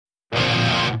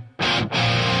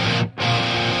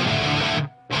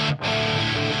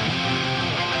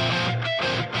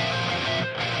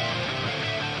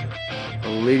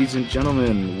Ladies and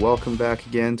gentlemen, welcome back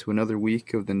again to another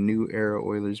week of the New Era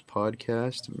Oilers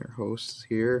podcast. I'm your host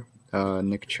here,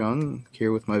 Nick Chung,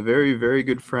 here with my very, very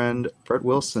good friend, Brett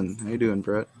Wilson. How you doing,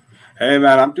 Brett? Hey,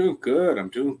 man, I'm doing good.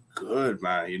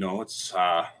 Man. You know, it's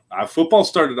football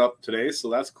started up today, so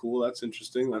that's cool. That's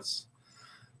interesting. That's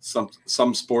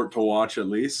some sport to watch at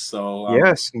least. So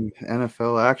some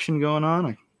NFL action going on.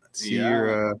 I see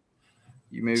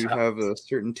you maybe have a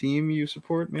certain team you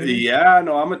support, maybe? Yeah,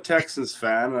 no, I'm a Texans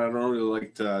fan, and I don't really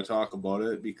like to talk about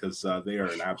it because they are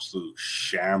an absolute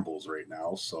shambles right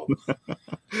now. So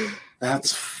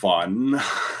that's fun.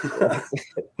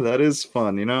 That is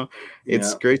fun, you know.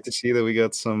 It's great to see that we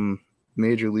got some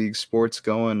major league sports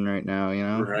going right now, you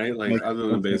know. Right, like other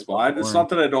than baseball. It's not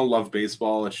that I don't love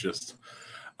baseball. It's just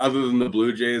other than the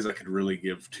Blue Jays, I could really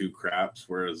give two craps.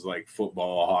 Whereas like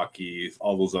football, hockey,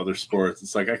 all those other sports,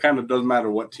 it's like I kind of doesn't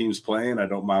matter what team's playing. I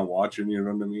don't mind watching. You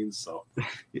know what I mean? So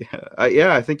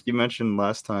I think you mentioned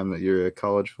last time that you're a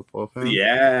college football fan.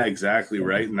 Yeah, exactly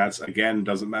right. And that's again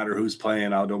doesn't matter who's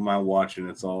playing. I don't mind watching.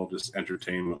 It's all just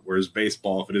entertainment. Whereas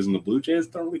baseball, if it isn't the Blue Jays,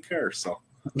 don't really care. So.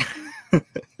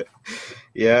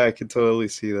 Yeah, I could totally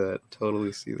see that.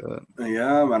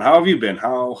 Yeah, man. How have you been?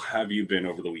 How have you been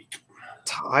over the week?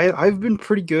 I've been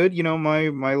pretty good. You know, my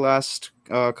last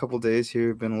couple days here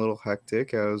have been a little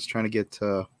hectic. I was trying to get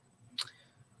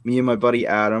me and my buddy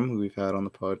Adam, who we've had on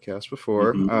the podcast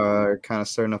before, kind of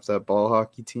starting up that ball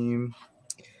hockey team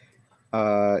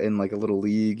in like a little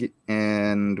league,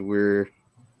 and we're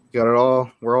all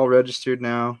registered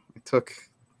now. It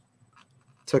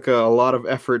took a lot of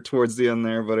effort towards the end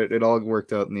there, but it all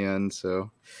worked out in the end.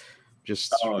 So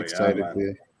just excited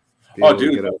to.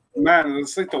 Dude, man,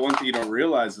 it's like the one thing you don't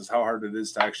realize is how hard it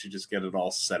is to actually just get it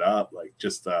all set up. Like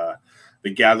just the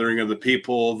gathering of the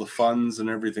people, the funds, and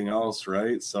everything else,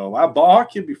 right? So ball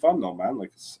hockey would be fun though, man.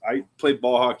 Like I played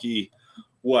ball hockey.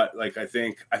 I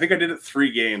think I did it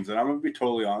 3 games, and I'm gonna be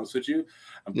totally honest with you.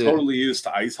 I'm totally used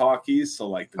to ice hockey, so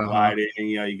like the gliding,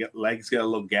 you get legs get a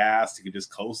little gassed, you can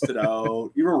just coast it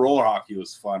out. Even roller hockey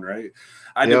was fun, right?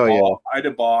 I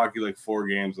did ball hockey like 4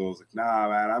 games, and I was like, nah,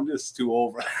 man, I'm just too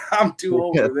over. I'm too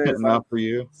over this. Not for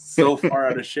you. So far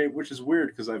out of shape, which is weird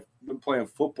because I've been playing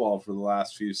football for the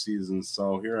last few seasons,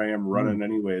 so here I am running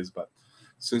anyways, but.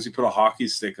 As soon as you put a hockey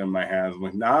stick on my hands, I'm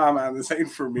like, nah, man, this ain't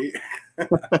for me.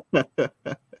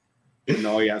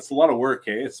 It's a lot of work,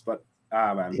 man.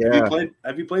 Yeah.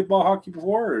 Have you played ball hockey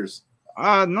before?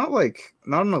 Not in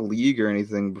a league or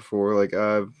anything before.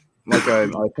 I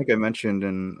think I mentioned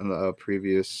in a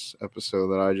previous episode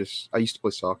that I used to play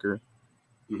soccer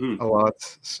a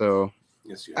lot. So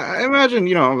yes, I imagine,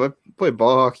 I play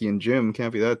ball hockey in gym.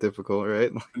 Can't be that difficult,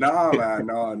 right? No, man,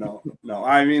 no.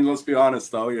 I mean, let's be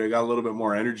honest, though. You got a little bit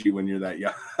more energy when you're that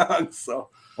young, so.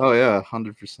 Oh yeah,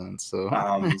 100%. So,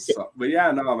 but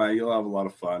yeah, no, man, you'll have a lot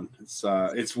of fun.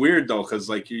 It's weird though, because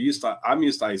like I'm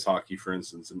used to ice hockey, for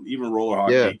instance, and even roller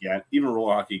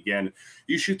hockey again.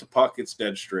 You shoot the puck, it's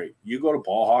dead straight. You go to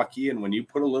ball hockey, and when you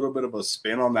put a little bit of a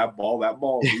spin on that ball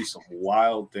will do some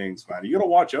wild things, man. You gotta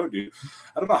watch out, dude.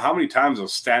 I don't know how many times I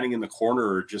was standing in the corner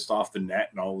or just off the net,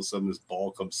 and all of a sudden this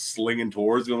ball comes slinging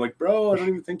towards me. I'm like, bro, I don't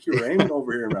even think you're aiming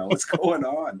over here, man. What's going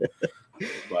on?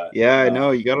 But I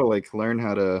know you gotta learn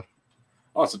how to.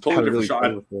 Oh, it's a totally different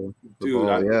shot,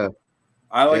 dude.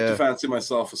 I like to fancy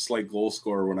myself a slight goal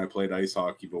scorer when I played ice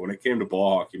hockey, but when it came to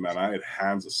ball hockey, man, I had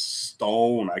hands of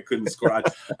stone. I couldn't score.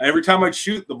 Every time I'd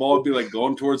shoot, the ball would be like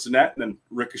going towards the net and then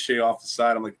ricochet off the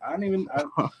side. I'm like, I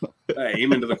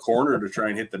aim into the corner to try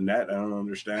and hit the net. I don't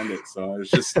understand it. So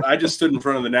I just stood in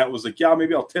front of the net. Was like, yeah,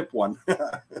 maybe I'll tip one.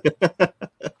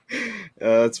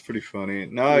 That's pretty funny.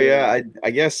 No,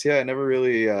 I guess I never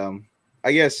really.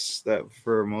 I guess that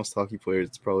for most hockey players,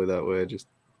 it's probably that way. Just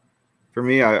for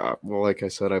me, like I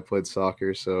said, I played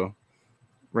soccer, so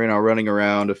right now running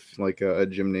around a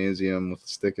gymnasium with a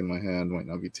stick in my hand might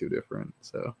not be too different.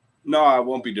 So no, it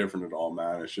won't be different at all,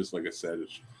 man. It's just like I said.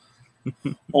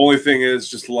 Only thing is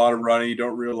just a lot of running. You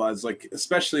don't realize,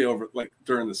 especially over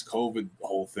during this COVID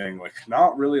whole thing,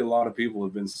 not really a lot of people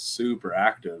have been super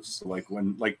active. So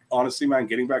honestly, man,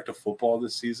 getting back to football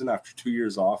this season after 2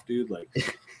 years off, dude,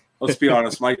 let's be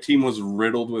honest, my team was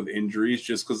riddled with injuries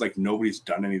just because nobody's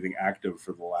done anything active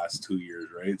for the last 2 years,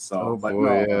 right? So,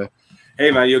 hey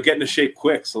man, you'll get into shape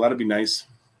quick, so that'll be nice.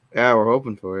 Yeah, we're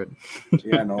hoping for it.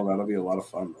 Yeah, no, that'll be a lot of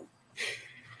fun, man.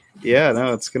 Yeah,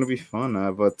 no, it's gonna be fun.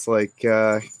 But I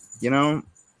don't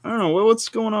know what's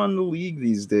going on in the league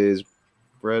these days,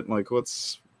 Brett.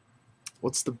 What's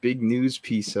the big news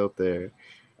piece out there?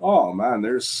 Oh man,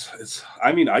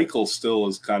 Eichel still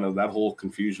is kind of that whole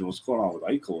confusion. What's going on with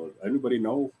Eichel? Anybody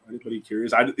know? Anybody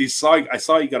curious? I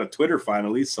saw he got a Twitter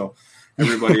finally, so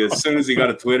Everybody, as soon as he got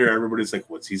a Twitter, everybody's like,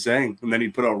 "What's he saying?" And then he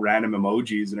put out random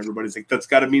emojis, and everybody's like, "That's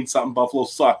got to mean something. Buffalo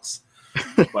sucks."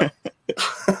 But,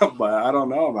 but I don't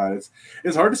know, man.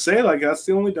 It's hard to say. Like that's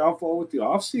the only downfall with the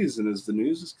offseason is the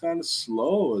news is kind of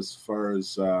slow as far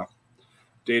as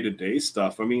day-to-day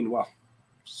stuff. I mean, well,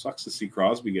 sucks to see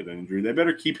Crosby get an injury. They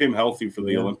better keep him healthy for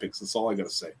the Olympics. That's all I got to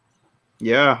say.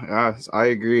 Yeah, I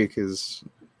agree. Because,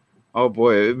 oh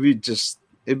boy, it'd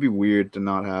be weird to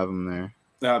not have him there.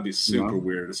 That'd be super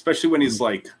weird, especially when he's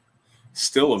like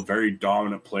still a very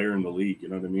dominant player in the league. You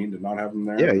know what I mean? To not have him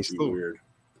there, yeah, he's still weird.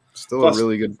 Still plus, a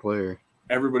really good player.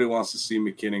 Everybody wants to see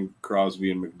McKinnon,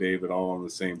 Crosby, and McDavid all on the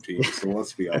same team. So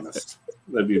let's be honest.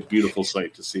 That'd be a beautiful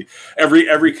sight to see.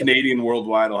 Every Canadian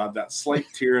worldwide will have that slight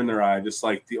tear in their eye, just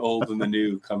like the old and the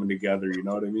new coming together. You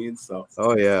know what I mean? So.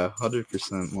 Oh yeah,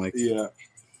 100%. Like yeah.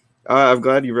 I'm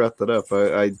glad you brought that up.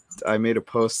 I made a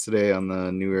post today on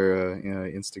the New Era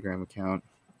Instagram account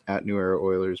at New Era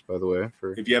Oilers, by the way.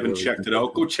 If you haven't checked it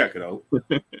out, go check it out.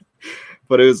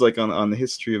 But it was like on the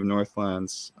history of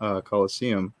Northlands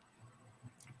Coliseum,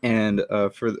 and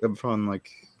from like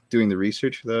doing the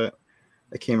research for that,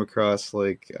 I came across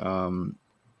like the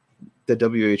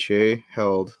WHA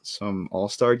held some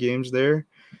All-Star games there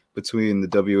between the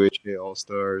WHA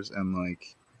All-Stars and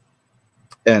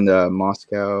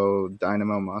Moscow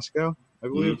Dynamo Moscow, I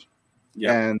believe.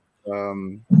 Yeah.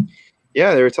 And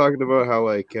they were talking about how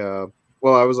like I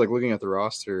was like looking at the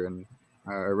roster and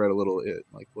I read a little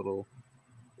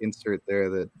insert there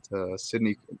that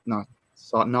not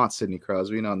Sidney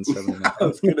Crosby, not in 79. I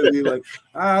was gonna be like,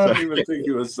 I don't even think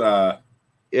he was thought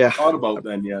about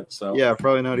then yet. So yeah,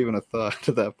 probably not even a thought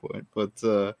at that point. But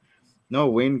no,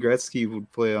 Wayne Gretzky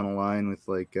would play on a line with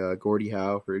like Gordie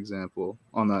Howe, for example,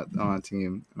 on a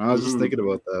team. And I was just thinking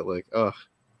about that, like,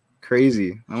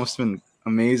 crazy. That must have been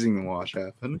amazing to watch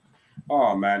happen.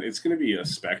 Oh man, it's gonna be a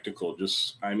spectacle.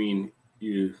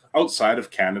 You outside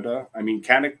of Canada, I mean,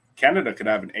 Canada could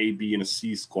have an A, B, and a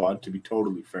C squad, to be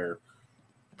totally fair.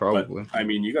 Probably. But, I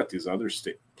mean, you got these other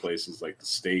places like the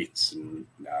States and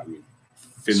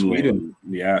Finland. Sweden.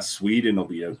 Yeah, Sweden will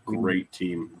be a great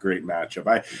team, great matchup.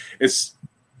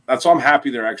 That's why I'm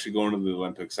happy they're actually going to the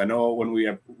Olympics. I know when we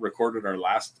have recorded our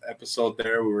last episode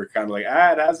there, we were kind of like,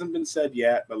 it hasn't been said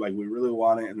yet, but like we really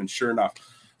want it. And then sure enough,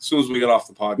 as soon as we get off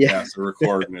the podcast to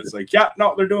record, and it's like,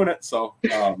 they're doing it. So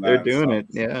they're doing it.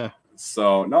 Yeah.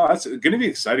 So no, that's going to be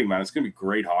exciting, man. It's going to be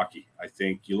great hockey. I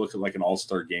think you look at like an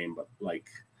all-star game, but like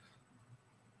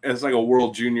it's like a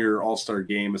World Junior all-star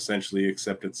game essentially,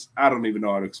 except I don't even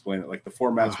know how to explain it. Like the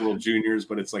format's World Juniors,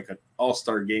 but it's like an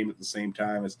all-star game at the same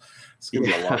time. It's going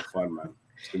to be a lot of fun, man.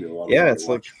 It's going to be a lot of fun. Yeah, it's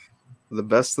like the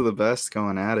best of the best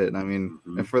going at it. I mean,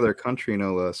 and for their country,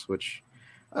 no less, which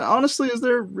honestly, is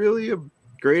there really a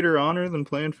greater honor than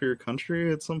playing for your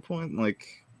country at some point? Like,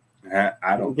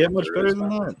 I don't get much better than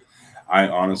that. I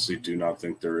honestly do not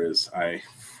think there is.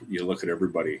 You look at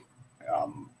everybody.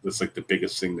 That's like the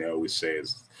biggest thing they always say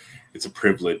is it's a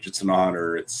privilege, it's an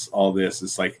honor, it's all this.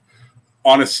 It's like,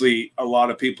 honestly, a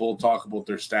lot of people talk about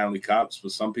their Stanley Cups,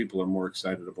 but some people are more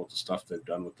excited about the stuff they've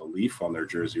done with the Leaf on their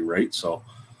jersey, right? So,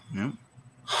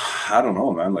 I don't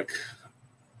know, man. Like,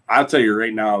 I'll tell you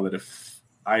right now that if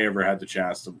I ever had the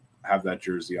chance to have that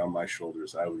jersey on my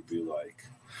shoulders, I would be like,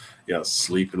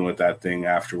 sleeping with that thing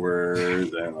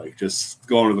afterwards and like just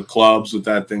going to the clubs with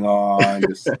that thing on.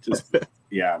 Just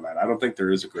yeah, man. I don't think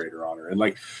there is a greater honor. And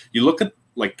like you look at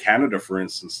like Canada, for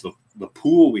instance, the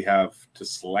pool we have to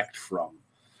select from,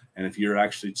 and if you're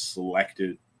actually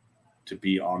selected to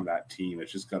be on that team,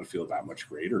 it's just got to feel that much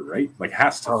greater, right? Like it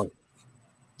has to.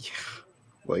 Yeah.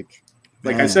 Like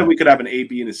I said, we could have an A,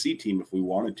 B, and a C team if we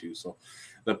wanted to. So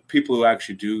the people who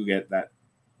actually do get that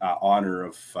honor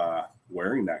of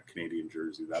wearing that Canadian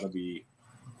jersey, it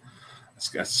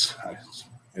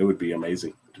would be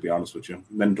amazing, to be honest with you.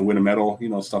 And then to win a medal,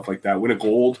 stuff like that, win a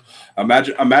gold.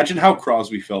 Imagine how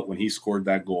Crosby felt when he scored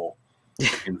that goal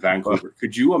in Vancouver.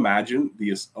 Could you imagine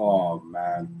oh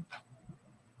man,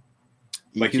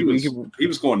 like he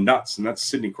was going nuts, and that's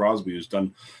Sidney Crosby, who's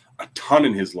done a ton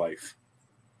in his life.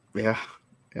 Yeah,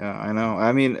 I know.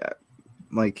 I mean,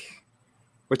 like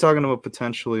we're talking about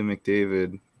potentially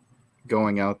McDavid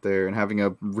going out there and having a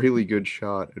really good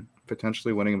shot at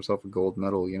potentially winning himself a gold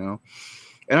medal,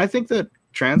 And I think that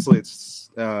translates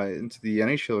into the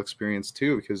NHL experience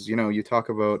too, because, you talk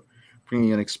about bringing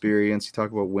in experience, you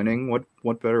talk about winning.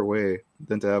 What better way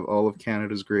than to have all of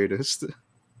Canada's greatest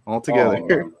all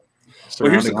together?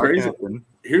 Well, surrounding our captain.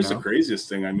 Here's the craziest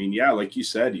thing. I mean, yeah, like you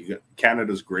said, you got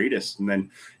Canada's greatest, and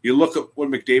then you look at what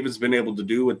McDavid's been able to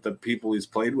do with the people he's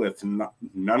played with, and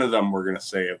none of them we're going to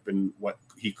say have been what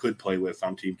he could play with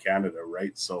on Team Canada,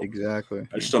 right? So exactly,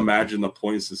 I just imagine the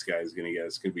points this guy is going to get.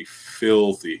 It's going to be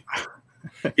filthy.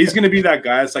 He's going to be that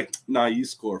guy. It's like, nah, you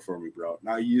score for me, bro.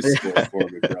 Nah, you score for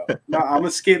me, bro. Nah, I'm going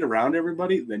to skate around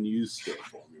everybody, then you score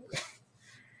for me, bro.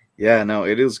 Yeah, no,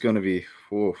 it is going to be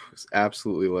it's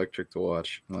absolutely electric to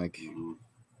watch. Like,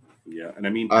 yeah, and I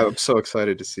mean, I'm so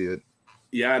excited to see it.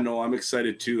 Yeah, no, I'm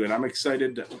excited too, and I'm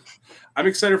excited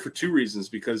for two reasons.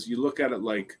 Because you look at it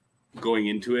like going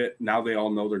into it, now they all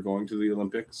know they're going to the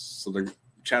Olympics, so their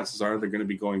chances are they're going to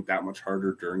be going that much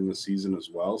harder during the season as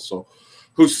well. So,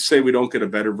 who's to say we don't get a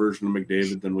better version of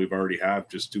McDavid than we've already have,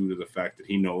 just due to the fact that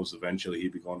he knows eventually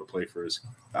he'd be going to play for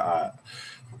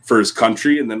his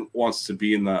country, and then wants to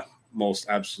be in the most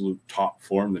absolute top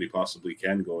form that he possibly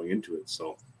can going into it.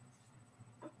 So.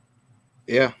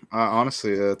 Yeah,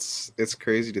 honestly, it's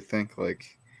crazy to think,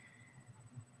 like,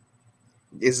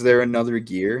 is there another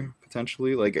gear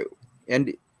potentially? Like,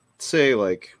 and say,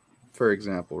 like, for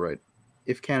example, right,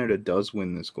 if Canada does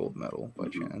win this gold medal by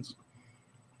chance,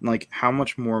 like, how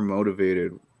much more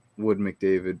motivated would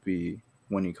McDavid be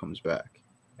when he comes back?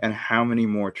 And how many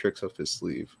more tricks up his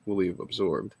sleeve will he have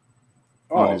absorbed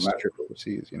on his trip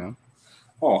overseas, you know?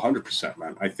 Oh, 100%,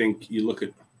 man. I think you look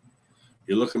at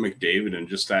McDavid and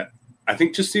just that, I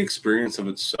think just the experience of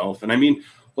itself. And I mean,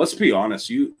 let's be honest,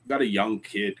 you got a young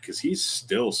kid, because he's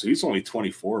only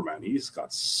 24, man. He's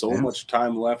got so much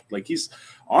time left. Like, he's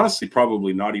honestly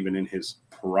probably not even in his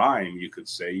prime, you could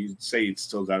say. You'd say he'd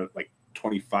still got it like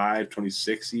 25,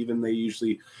 26 even. They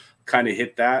usually kind of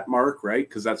hit that mark, right?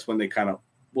 Because that's when they kind of,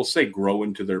 we'll say, grow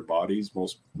into their bodies.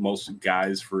 Most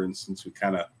guys, for instance,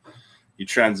 you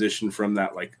transition from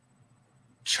that like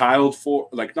child form,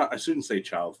 like, not, I shouldn't say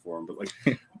child form, but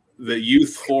like the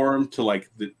youth form to like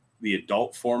the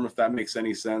adult form, if that makes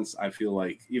any sense. I feel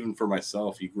like even for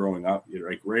myself, you growing up, you're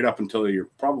like right up until you're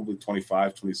probably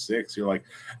 25, 26, you're like,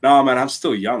 no, man, I'm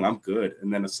still young. I'm good.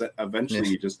 And then eventually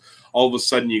you just, all of a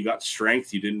sudden you got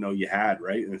strength you didn't know you had.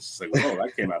 Right. And it's just like, whoa,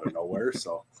 that came out of nowhere.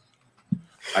 So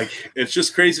it's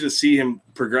just crazy to see him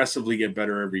progressively get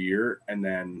better every year. And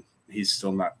then he's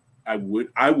still not, I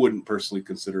wouldn't personally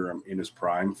consider him in his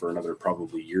prime for another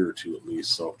probably year or two at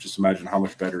least. So just imagine how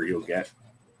much better he'll get.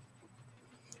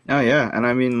 Oh yeah, and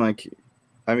I mean,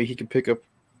 he could pick up,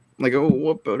 like,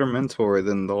 what better mentor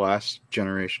than the last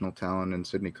generational talent in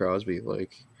Sidney Crosby?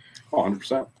 Like,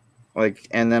 100%. Like,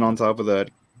 and then on top of that,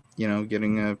 you know,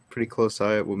 getting a pretty close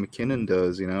eye at what McKinnon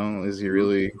does. You know, is he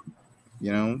really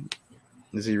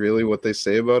what they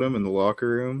say about him in the locker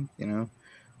room? You know,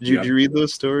 did you read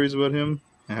those stories about him?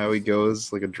 How he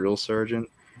goes like a drill sergeant.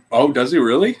 Oh, does he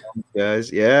really?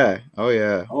 Guys, yeah. Oh,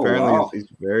 yeah. Oh, apparently, wow. He's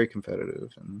very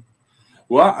competitive. And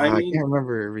well, I can't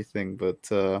remember everything, but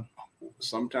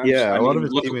sometimes, yeah, a lot of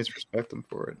his teammates respect him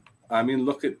for it. I mean,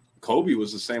 look at Kobe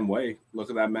was the same way. Look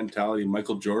at that mentality.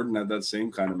 Michael Jordan had that same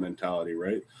kind of mentality,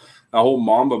 right? A whole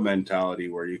Mamba mentality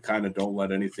where you kind of don't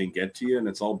let anything get to you, and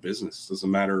it's all business.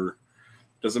 Doesn't matter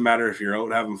if you're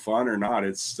out having fun or not.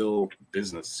 It's still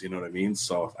business. You know what I mean?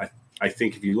 So I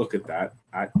think if you look at that,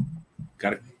 I'd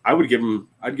give him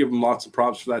lots of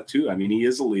props for that too. I mean, he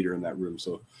is a leader in that room.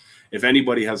 So if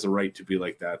anybody has the right to be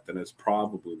like that, then it's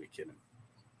probably McKinnon.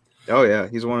 Oh yeah,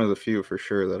 he's one of the few for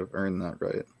sure that have earned that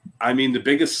right. I mean, the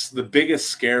biggest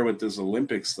scare with this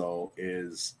Olympics though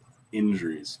is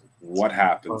injuries. What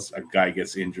happens? A guy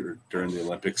gets injured during the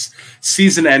Olympics,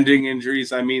 season-ending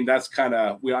injuries. I mean, that's kind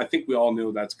of I think we all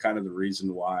knew that's kind of the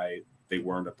reason why they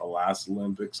weren't at the last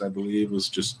Olympics. I believe was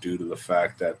just due to the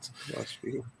fact that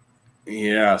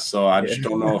yeah. So I just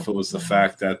don't know if it was the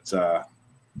fact that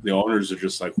the owners are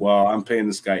just like, well, I'm paying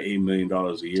this guy $8 million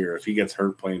a year. If he gets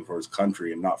hurt playing for his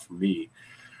country and not for me,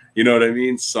 you know what I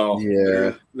mean? So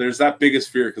yeah, there's that biggest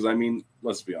fear. Because I mean,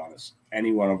 let's be honest,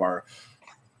 any one of our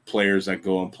players that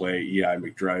go and play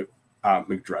McDavid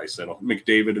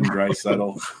and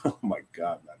Draisaitl. Oh my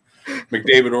God, man.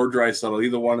 McDavid or Draisaitl,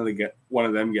 either one of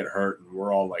them get hurt, and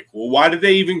we're all like, well, why did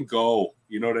they even go?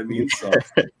 You know what I mean? So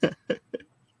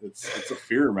it's a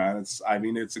fear, man. It's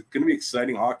going to be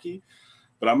exciting hockey,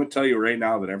 but I'm going to tell you right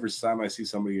now that every time I see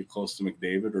somebody get close to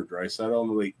McDavid or Draisaitl,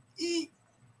 I'm like,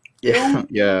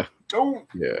 don't.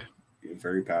 Yeah,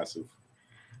 very passive.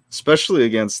 Especially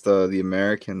against the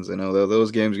Americans. I know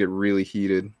those games get really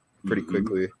heated pretty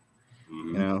quickly.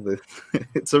 You know,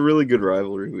 it's a really good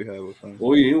rivalry we have with them.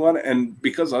 Well, you know what? And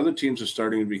because other teams are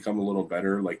starting to become a little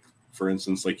better, like for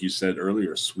instance, like you said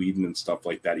earlier, Sweden and stuff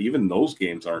like that, even those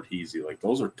games aren't easy. Like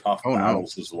those are tough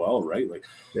battles as well, right? Like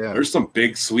there's some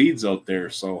big Swedes out there.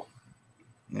 So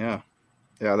yeah,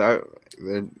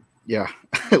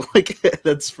 like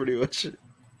that's pretty much it.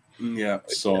 Yeah,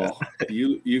 so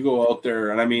you go out there,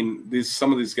 and I mean,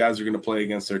 some of these guys are going to play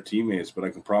against their teammates, but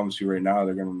I can promise you right now,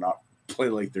 they're going to not play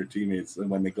like their teammates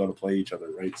when they go to play each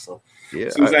other, right? So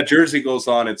as soon as that jersey goes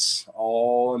on, it's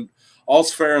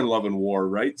all's fair in love and war,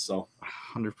 right? So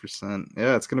 100%.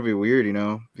 Yeah, it's going to be weird,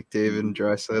 McDavid and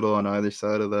Draisaitl on either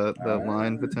side of that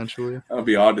line potentially. It'll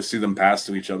be odd to see them pass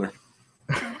to each other.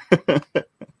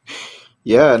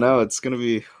 Yeah, no, it's going to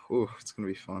be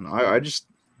fun.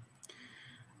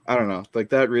 I don't know. Like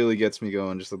that really gets me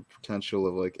going. Just the potential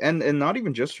of like, and not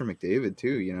even just for McDavid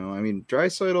too. I mean,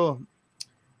 Draisaitl,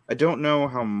 I don't know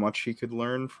how much he could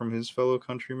learn from his fellow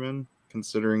countrymen,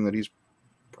 considering that he's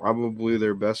probably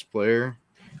their best player.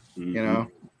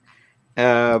 But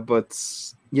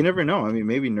you never know. I mean,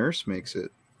 maybe Nurse makes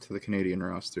it to the Canadian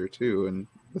roster too, and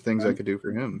the things I could do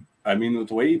for him. I mean, with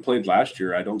the way he played last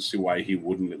year, I don't see why he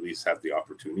wouldn't at least have the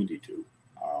opportunity to.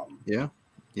 Yeah,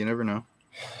 you never know.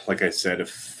 Like I said,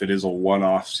 if it is a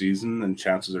one-off season, then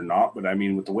chances are not. But I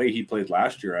mean, with the way he played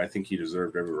last year, I think he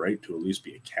deserved every right to at least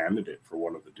be a candidate for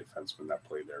one of the defensemen that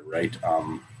played there, right?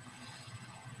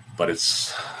 But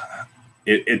it's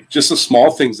just the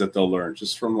small things that they'll learn,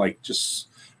 just from just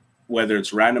whether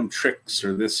it's random tricks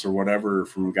or this or whatever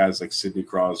from guys like Sidney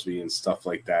Crosby and stuff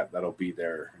like that, that'll be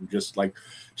there. And just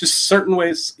certain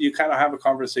ways you kind of have a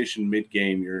conversation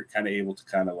mid-game, you're kind of able to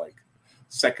kind of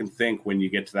second think when you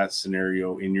get to that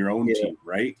scenario in your own team,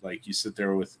 right? Like you sit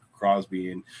there with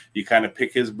Crosby and you kind of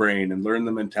pick his brain and learn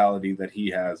the mentality that he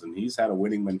has, and he's had a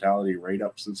winning mentality right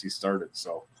up since he started.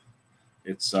 So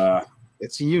it's a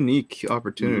unique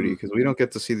opportunity because we don't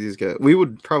get to see these guys. We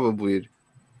would probably,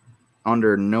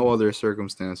 under no other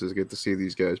circumstances, get to see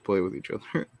these guys play with each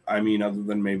other. I mean, other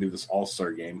than maybe this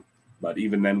All-Star game. But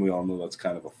even then, we all know that's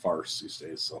kind of a farce these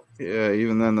days. So yeah,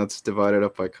 even then, that's divided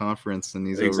up by conference, and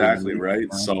these exactly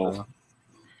right. So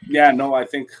yeah, no, I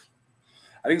think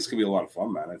it's gonna be a lot of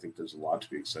fun, man. I think there's a lot to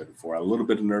be excited for. A little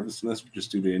bit of nervousness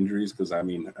just due to injuries, because I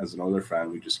mean, as an Oilers fan,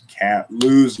 we just can't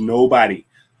lose nobody.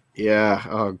 Yeah.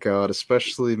 Oh God,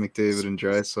 especially McDavid and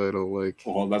Draisaitl.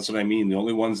 Well, that's what I mean. The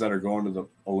only ones that are going to the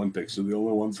Olympics are the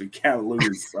only ones that can't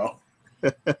lose. So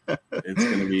it's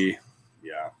gonna be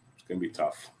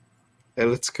tough.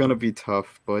 It's gonna be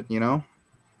tough, but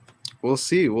we'll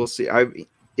see.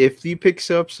 If he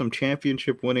picks up some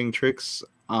championship-winning tricks,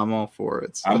 I'm all for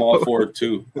it. So. I'm all for it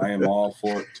too. I am all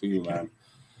for it too, man.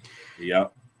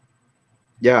 Yep.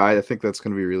 Yeah, I think that's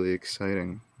gonna be really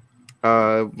exciting.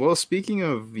 Well, speaking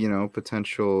of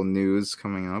potential news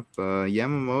coming up,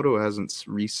 Yamamoto hasn't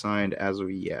re-signed as of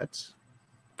yet,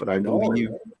 but I believe.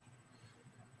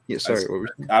 Yeah, sorry.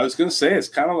 I was gonna say it's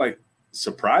kind of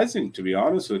surprising, to be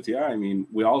honest with you. I mean,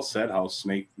 we all said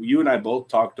you and I both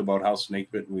talked about how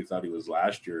snake bitten we thought he was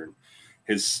last year, and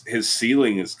his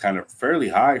ceiling is kind of fairly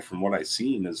high from what I've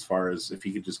seen, as far as if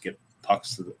he could just get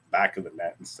pucks to the back of the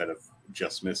net instead of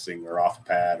just missing or off a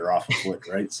pad or off a foot,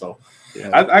 right? So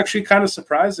I'm actually kind of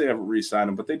surprised they haven't re-signed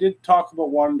him, but they did talk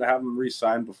about wanting to have him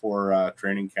re-signed before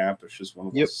training camp. It's just one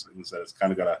of those things that it's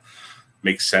kind of got to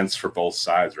make sense for both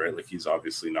sides, right? Like he's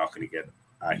obviously not going to get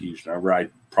a huge number.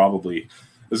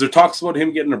 Is there talks about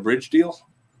him getting a bridge deal,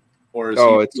 or is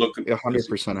it's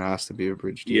 100% has to be a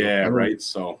bridge deal? Yeah, right.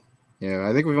 So yeah,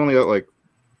 I think we've only got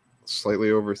slightly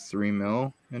over $3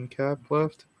 million in cap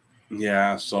left.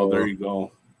 Yeah, so there you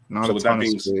go. With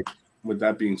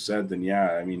that being said, then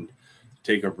yeah, I mean,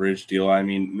 take a bridge deal. I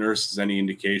mean, Nurse is any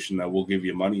indication that we'll give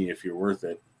you money if you're worth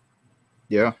it.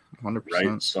 Yeah, 100%.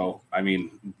 Right. So, I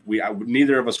mean,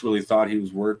 neither of us really thought he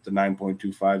was worth the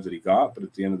 9.25 that he got, but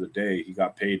at the end of the day, he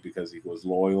got paid because he was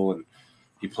loyal and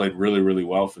he played really, really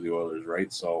well for the Oilers,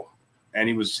 right? So, and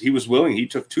he was willing. He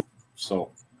took 2.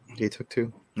 So he took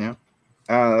 2. Yeah.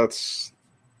 Honestly,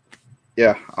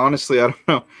 I don't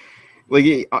know.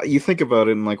 You think about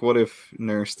it, and what if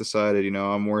Nurse decided,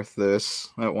 I'm worth this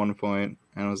at one point,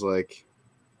 and I was like,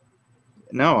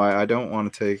 no, I don't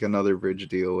want to take another bridge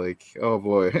deal. Oh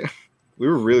boy, we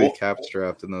were really cap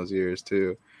strapped in those years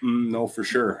too. No, for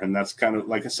sure. And that's kind of,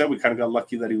 like I said, we kind of got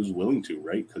lucky that he was willing to,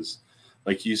 right? Because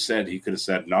like you said, he could have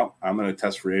said, no, I'm going to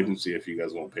test free agency if you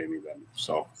guys won't pay me then.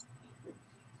 So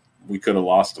we could have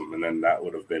lost him, and then that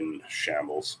would have been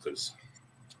shambles. Because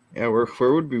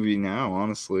where would we be now,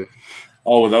 honestly?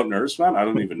 Oh, without Nurse, man? I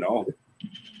don't even know.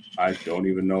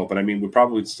 But I mean, we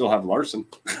probably still have Larson.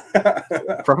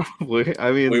 Probably.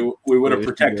 I mean, we would have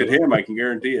protected him. I can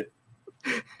guarantee it.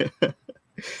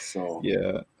 So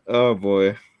yeah. Oh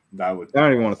boy. That would. I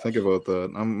don't even want to think about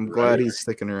that. I'm glad he's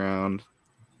sticking around.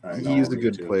 He's a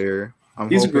good player.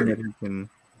 I'm hoping that he can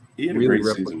really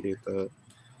replicate that.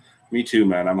 Me too,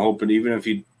 man. I'm hoping even if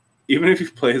he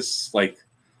plays like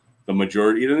the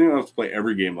majority, he doesn't even have to play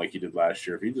every game like he did last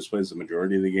year. If he just plays the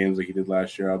majority of the games like he did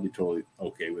last year, I'll be totally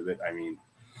okay with it. I mean,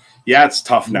 yeah, it's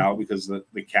tough now because the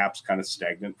cap's kind of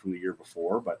stagnant from the year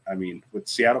before. But I mean, with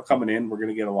Seattle coming in, we're going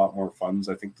to get a lot more funds.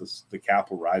 I think the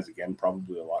cap will rise again,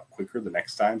 probably a lot quicker the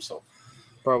next time. So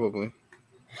probably.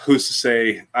 Who's to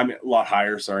say? I mean, a lot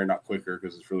higher. Sorry, not quicker,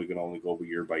 because it's really going to only go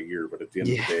year by year. But at the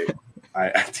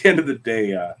end of the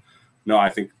day, no, I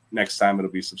think next time it'll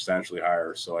be substantially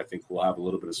higher. So I think we'll have a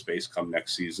little bit of space come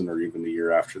next season or even the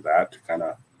year after that to kind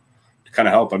of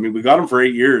help. I mean, we got him for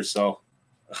 8 years, so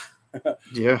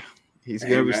yeah, he's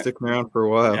gonna be sticking around for a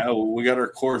while. Yeah, well, we got our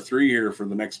core 3 here for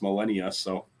the next millennia.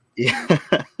 So yeah,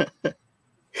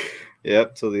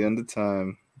 yep, till the end of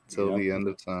time. The end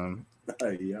of time.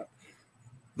 Yeah.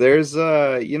 There's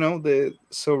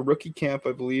so rookie camp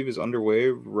I believe is underway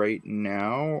right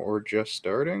now or just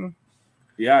starting.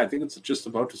 Yeah, I think it's just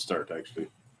about to start actually.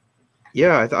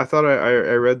 Yeah, I thought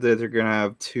I read that they're gonna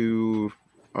have 2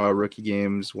 rookie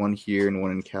games, one here and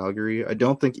one in Calgary. I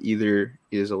don't think either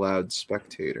is allowed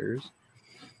spectators.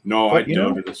 No, but, I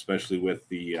doubt it, especially with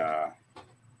the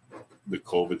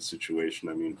COVID situation.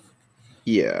 I mean,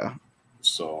 yeah.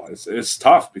 So it's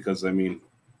tough because I mean,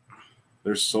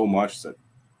 there's so much that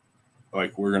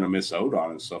like we're gonna miss out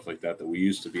on and stuff like that we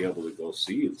used to be able to go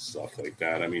see and stuff like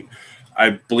that. I mean, I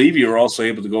believe you were also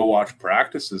able to go watch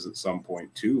practices at some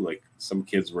point too. Like some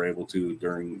kids were able to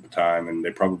during the time, and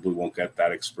they probably won't get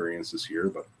that experience this year.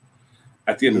 But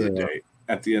at the end of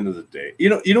the day, you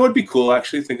know what'd be cool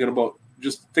actually thinking about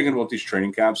these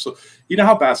training camps. So you know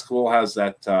how basketball has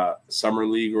that summer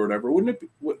league or whatever. Wouldn't it be?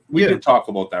 We did talk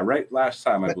about that right last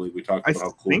time. I believe we talked about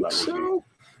how cool that would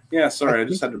be. Yeah, sorry, I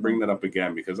just had to bring that up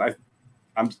again because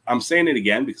I'm saying it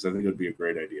again because I think it would be a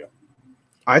great idea.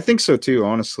 I think so too,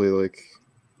 honestly. Like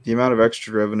the amount of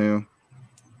extra revenue,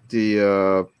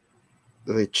 the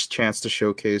chance to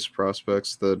showcase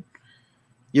prospects that,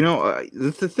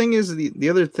 the thing is, the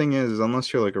other thing is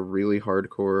unless you're like a really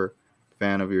hardcore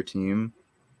fan of your team,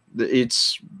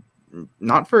 it's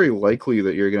not very likely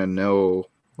that you're going to know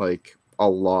like a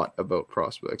lot about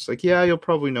prospects. Like, yeah, you'll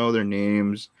probably know their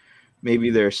names,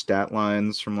 maybe their stat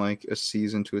lines from like a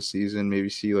season to a season, maybe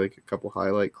see like a couple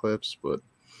highlight clips, but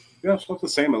yeah, it's not the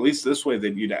same. At least this way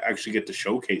that you'd actually get to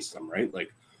showcase them, right?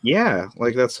 Like, yeah,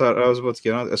 like that's what I was about to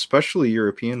get on, especially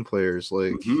European players,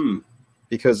 like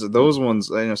because those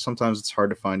ones, sometimes it's hard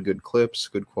to find good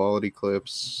quality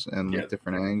clips, and like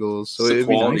different angles. So it'd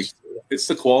be nice. It's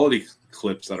the quality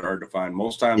clips that are hard to find.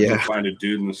 Most times you'll find a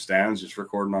dude in the stands just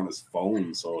recording on his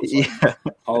phone. So it's like,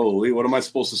 holy, what am I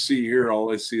supposed to see here?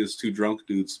 All I see is 2 drunk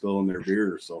dudes spilling their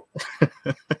beer. So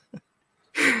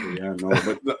yeah,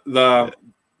 no, but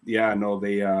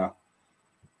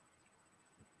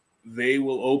they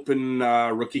will open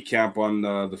rookie camp on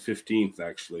the 15th.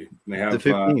 Actually, they have the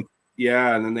 15th.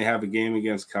 And then they have a game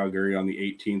against Calgary on the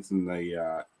 18th and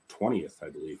the 20th, I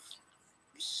believe.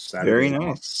 Saturday, very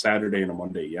nice. Saturday and a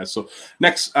Monday. Yeah. So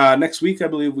next week, I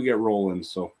believe we get rolling.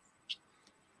 So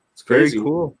it's crazy. Very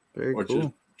cool. Very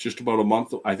cool. Just about a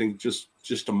month. I think just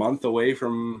a month away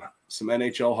from some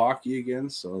NHL hockey again.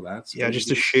 So that's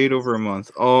just a shade over a month.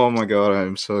 Oh my god,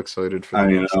 I'm so excited for that.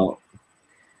 I know.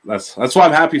 That's why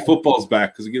I'm happy football's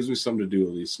back, because it gives me something to do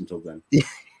at least until then. Yeah.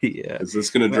 Because it's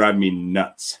going to drive me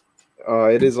nuts.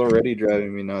 It is already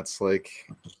driving me nuts. Like,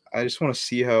 I just want to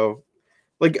see how,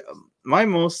 like, my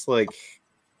most like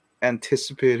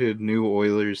anticipated new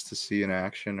Oilers to see in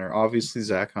action are obviously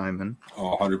Zach Hyman.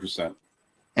 Oh, 100%.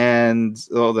 And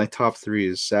my top 3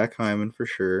 is Zach Hyman for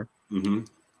sure. Mm-hmm.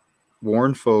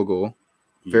 Warren Fogle.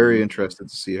 Very interested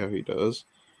to see how he does.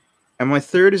 And my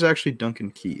 3rd is actually Duncan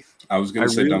Keith. I was going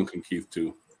to say Duncan Keith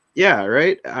too. Yeah,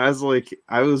 right? I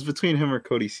was between him or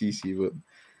Cody Ceci, but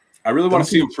I really want to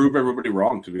see him prove everybody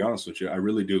wrong, to be honest with you. I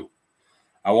really do.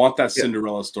 I want that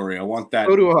Cinderella story. I want that.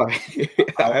 So do I.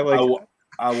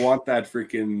 I want that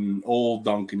freaking old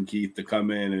Duncan Keith to come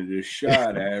in and just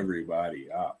shut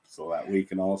everybody up so that we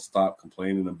can all stop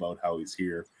complaining about how he's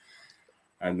here.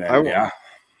 And then,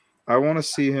 I want to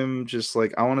see him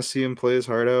I want to see him play his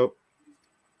heart out.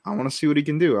 I want to see what he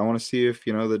can do. I want to see if,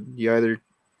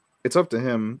 it's up to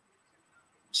him.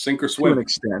 Sink or swim. To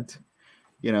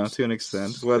an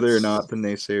extent, whether or not the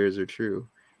naysayers are true.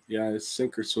 Yeah, it's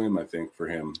sink or swim, I think, for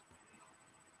him.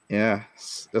 Yeah.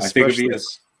 I think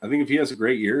if he has a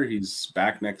great year, he's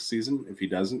back next season. If he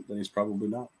doesn't, then he's probably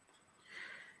not.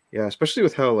 Yeah, especially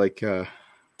with how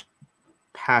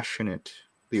passionate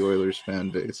the Oilers fan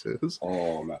base is.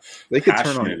 Oh man, They could turn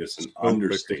on passionate is an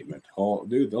understatement. Oh,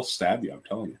 dude, they'll stab you. I'm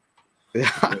telling you.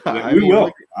 Yeah, We will.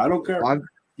 Like, I don't care.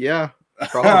 Yeah,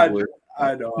 probably.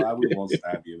 I know. We won't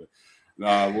stab you,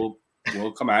 but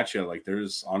we'll come at you. Like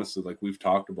there's honestly, like we've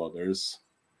talked about, there's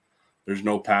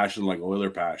no passion like Oiler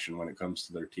passion when it comes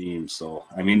to their team. So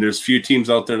I mean, there's few teams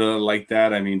out there that are like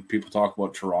that. I mean, people talk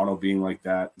about Toronto being like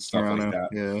that and stuff like that.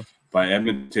 Yeah. But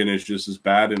Edmonton is just as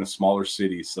bad in a smaller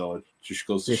city, so it just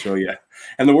goes to show you.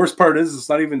 And the worst part is, it's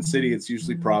not even city; it's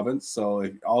usually province. So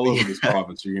all over this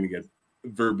province, you're going to get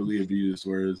verbally abused.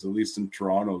 Whereas at least in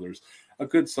Toronto, there's a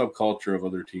good subculture of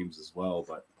other teams as well.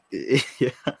 But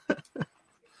yeah,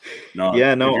 no,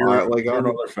 yeah, no. If you're an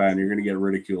Oilers fan, you're going to get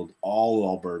ridiculed all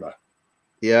Alberta.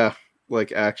 Yeah,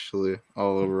 like actually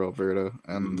all over Alberta,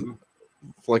 and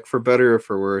like for better or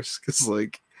for worse, because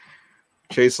like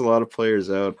chase a lot of players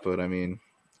out. But I mean,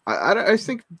 I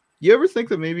think, you ever think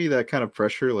that maybe that kind of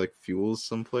pressure like fuels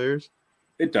some players?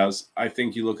 It does. I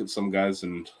think you look at some guys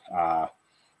and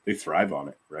they thrive on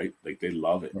it, right? Like they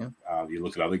love it. Yeah. You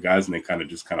look at other guys and they kind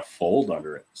of fold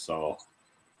under it. So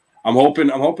I'm hoping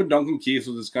Duncan Keith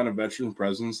with his kind of veteran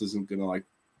presence isn't gonna like,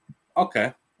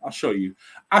 okay, I'll show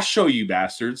you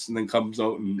bastards, and then comes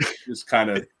out and just kind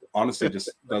of honestly just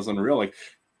does unreal. Like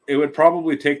it would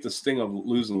probably take the sting of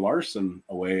losing Larson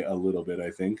away a little bit, I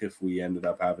think, if we ended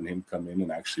up having him come in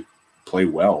and actually play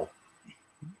well.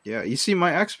 Yeah, you see,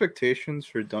 my expectations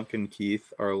for Duncan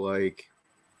Keith are like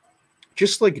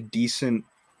just like decent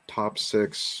top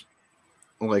 6,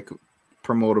 like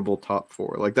promotable top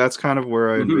 4. Like that's kind of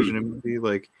where I envision him to be.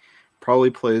 Like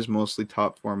probably plays mostly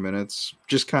top 4 minutes,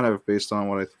 just kind of based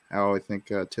on how I think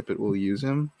Tippett will use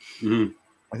him.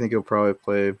 I think he'll probably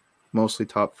play mostly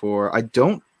top 4. I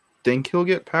don't think he'll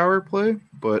get power play,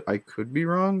 but I could be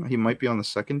wrong. He might be on the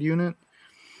second unit.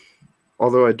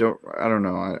 Although I don't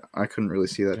know. I couldn't really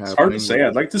see that happening. It's hard to say.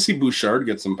 I'd like to see Bouchard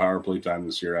get some power play time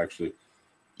this year, actually.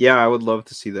 Yeah, I would love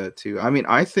to see that too. I mean,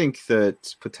 I think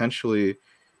that potentially,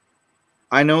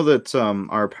 I know that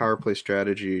our power play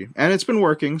strategy, and it's been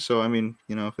working. So I mean,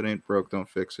 if it ain't broke, don't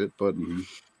fix it. But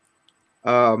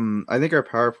I think our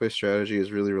power play strategy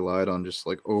has really relied on just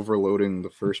like overloading the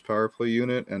first power play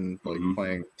unit and like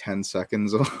playing 10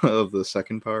 seconds of the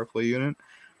second power play unit.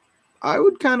 I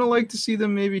would kind of like to see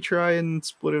them maybe try and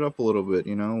split it up a little bit,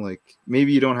 like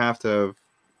maybe you don't have to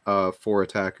have 4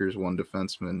 attackers, 1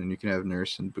 defenseman, and you can have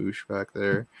Nurse and Bouch back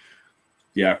there.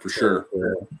 Yeah, for sure.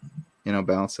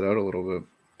 Balance it out a little bit.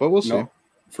 But we'll see. No,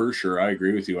 for sure. I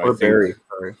agree with you. Or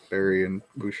Barry and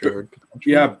Bouchard.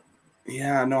 Yeah.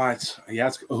 Yeah, no,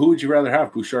 who would you rather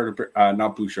have, Bouchard or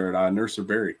not Bouchard, Nurse or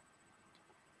Barry?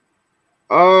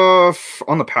 On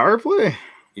the power play?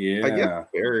 Yeah. I guess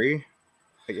Barry.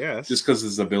 I guess. Just because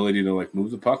his ability to like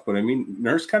move the puck, but I mean,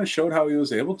 Nurse kind of showed how he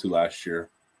was able to last year.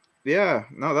 Yeah,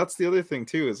 no, that's the other thing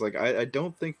too. Is like I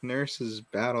don't think Nurse is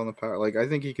bad on the power. Like I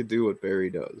think he could do what Barry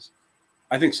does.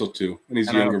 I think so too, and he's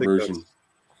a younger version.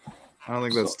 I don't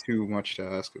think that's too much to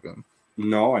ask of him.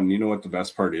 No, and you know what the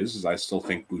best part is I still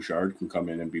think Bouchard can come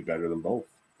in and be better than both.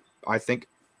 I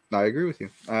agree with you.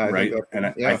 Right,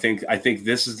 I think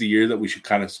this is the year that we should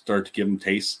kind of start to give him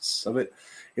tastes of it.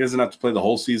 He doesn't have to play the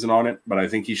whole season on it, but I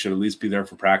think he should at least be there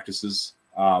for practices.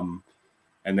 And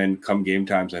then come game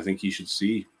times, I think he should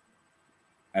see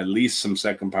at least some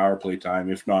second power play time,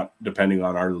 if not, depending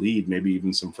on our lead, maybe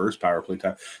even some first power play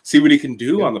time. See what he can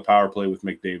do on the power play with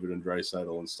McDavid and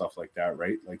Draisaitl and stuff like that,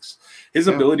 right? Like his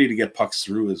ability to get pucks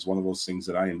through is one of those things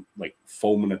that I am like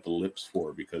foaming at the lips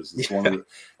for, because it's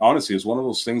honestly, it's one of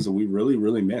those things that we really,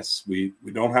 really miss. We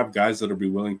don't have guys that are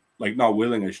not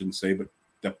willing, I shouldn't say, but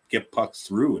that get pucks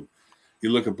through. And you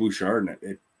look at Bouchard, and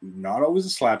it not always a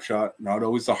slap shot, not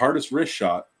always the hardest wrist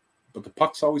shot, but the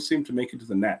pucks always seem to make it to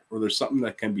the net, or there's something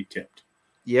that can be tipped.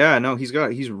 Yeah, no, he's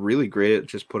really great at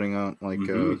just putting out like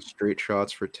straight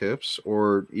shots for tips,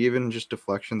 or even just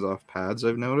deflections off pads.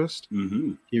 I've noticed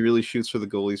he really shoots for the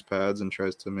goalie's pads and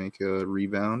tries to make a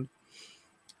rebound,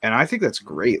 and I think that's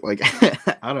great. Like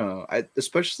I don't know, I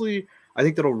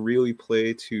think that'll really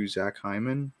play to Zach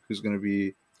Hyman, who's going to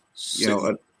be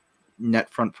a net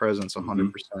front presence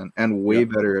 100%, and way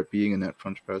better at being a net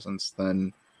front presence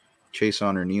than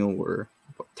Chiasson or Neal were,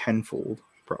 tenfold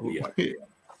probably. Yeah.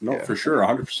 No, for sure,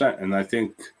 100%. And I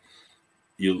think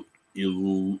we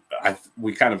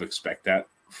kind of expect that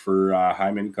for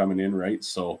Hyman coming in, right?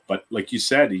 So, but like you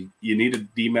said, you need a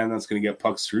D-man that's going to get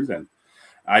pucks through. Then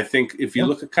I think if you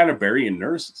look at kind of Barry and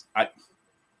Nurse,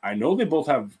 I know they both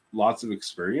have lots of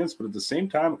experience, but at the same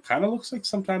time, it kind of looks like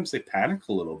sometimes they panic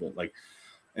a little bit. Like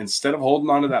instead of holding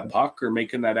on to that puck or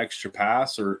making that extra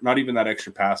pass, or not even that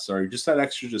extra pass, sorry, just that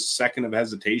extra second of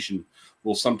hesitation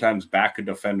will sometimes back a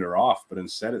defender off. But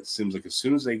instead, it seems like as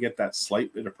soon as they get that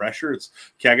slight bit of pressure, it's,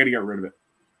 okay, I got to get rid of it.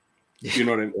 You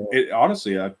know what I mean?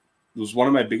 Honestly, it was one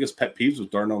of my biggest pet peeves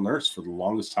with Darnell Nurse for the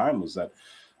longest time, was that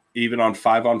even on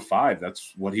 5-on-5,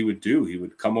 that's what he would do. He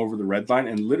would come over the red line,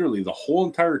 and literally the whole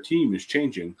entire team is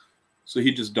changing, so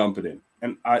he'd just dump it in.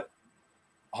 And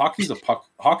hockey's a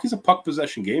puck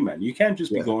possession game, man. You can't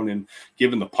just be going and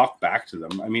giving the puck back to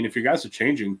them. I mean, if your guys are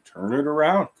changing, turn it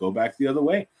around, go back the other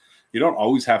way. You don't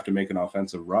always have to make an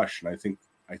offensive rush, and I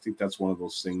think that's one of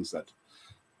those things that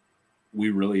we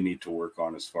really need to work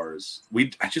on. As far as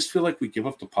I just feel like we give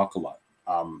up the puck a lot.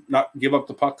 Not give up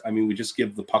the puck. I mean, we just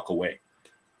give the puck away.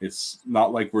 It's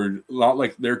not like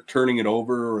they're turning it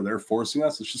over or they're forcing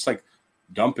us. It's just like,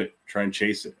 dump it, try and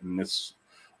chase it. And it's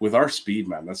with our speed,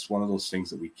 man, that's one of those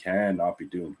things that we cannot be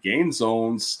doing. Gain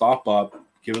zones, stop up,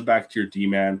 give it back to your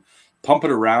D-man, pump it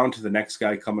around to the next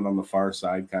guy coming on the far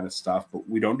side kind of stuff. But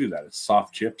we don't do that. It's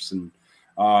soft chips and,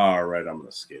 all right, I'm going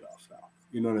to skate off now.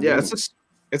 You know what I mean? Yeah,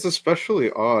 it's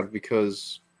especially odd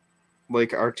because,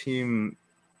 like, our team,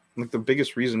 like, the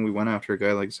biggest reason we went after a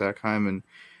guy like Zach Hyman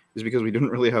is because we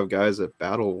didn't really have guys that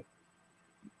battle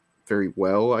very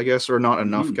well, I guess, or not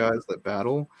enough guys that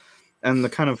battle. And the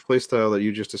kind of play style that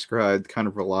you just described kind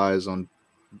of relies on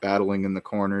battling in the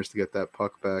corners to get that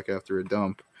puck back after a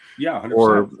dump. Yeah, 100%.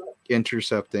 Or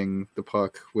intercepting the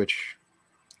puck, which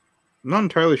I'm not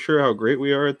entirely sure how great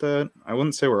we are at that. I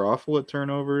wouldn't say we're awful at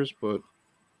turnovers, but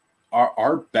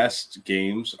our best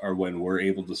games are when we're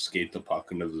able to skate the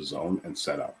puck into the zone and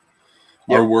set up.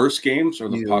 Our worst games are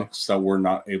the pucks that we're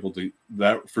not able to,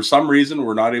 that for some reason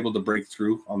we're not able to break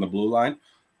through on the blue line.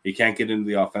 You can't get into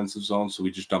the offensive zone, so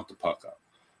we just dump the puck up.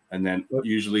 And then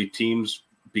usually teams,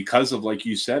 because of, like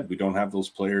you said, we don't have those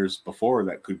players before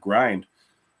that could grind,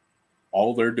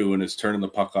 all they're doing is turning the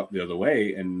puck up the other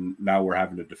way, and now we're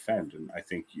having to defend. And I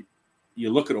think you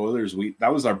look at Oilers,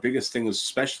 that was our biggest thing,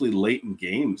 especially late in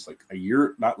games, like a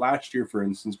year, not last year, for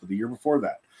instance, but the year before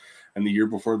that. And the year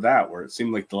before that, where it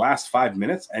seemed like the last 5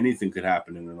 minutes, anything could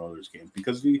happen in an Oilers game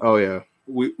because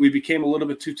we became a little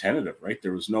bit too tentative, right?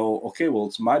 There was no, okay, well,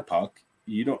 it's my puck.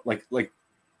 You don't like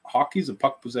hockey's a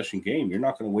puck possession game. You're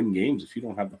not going to win games if you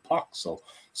don't have the puck. So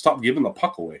stop giving the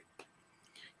puck away.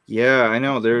 Yeah, I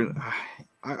know.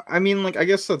 I mean, like, I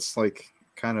guess that's like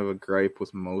kind of a gripe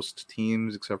with most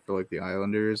teams, except for like the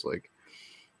Islanders. Like,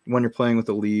 when you're playing with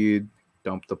the lead,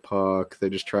 dump the puck.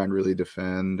 They just try and really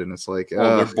defend, and it's like,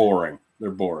 they're boring. They're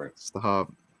boring.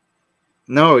 Stop.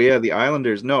 No, yeah, the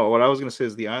Islanders. No, what I was gonna say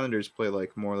is the Islanders play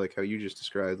like more like how you just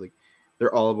described. Like,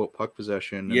 they're all about puck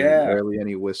possession. And barely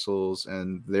any whistles,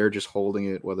 and they're just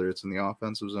holding it, whether it's in the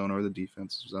offensive zone or the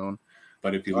defensive zone.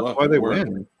 But if you look, why they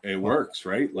win. It works,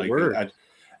 right? Like,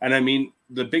 and I mean,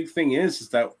 the big thing is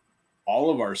that all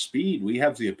of our speed, we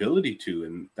have the ability to,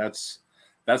 and that's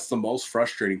the most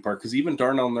frustrating part, because even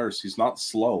Darnell Nurse, he's not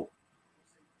slow.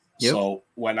 Yep. So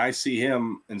when I see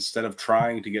him, instead of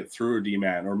trying to get through a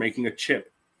D-man or making a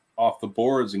chip off the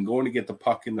boards and going to get the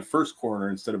puck in the first corner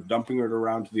instead of dumping it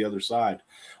around to the other side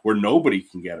where nobody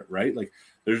can get it, right? Like,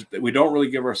 we don't really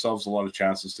give ourselves a lot of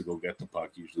chances to go get the puck.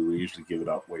 We usually give it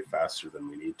up way faster than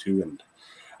we need to. And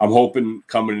I'm hoping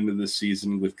coming into this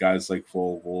season with guys like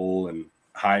Vogel and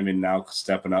Hyman now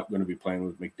stepping up, going to be playing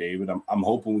with McDavid. I'm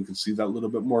hoping we can see that little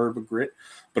bit more of a grit,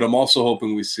 but I'm also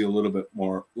hoping we see a little bit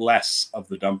less of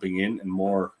the dumping in and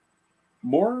more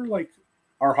like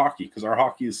our hockey, because our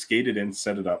hockey is skated in,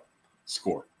 set it up,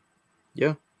 score.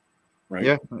 Yeah. Right.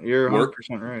 Yeah, you're 100%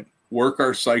 right. Work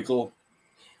our cycle.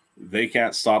 They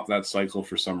can't stop that cycle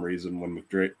for some reason. When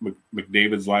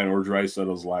McDavid's line or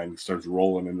Draisaitl's line starts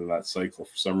rolling into that cycle,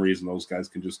 for some reason, those guys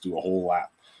can just do a whole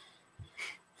lap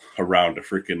around a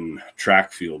freaking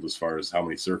track field as far as how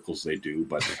many circles they do.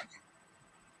 But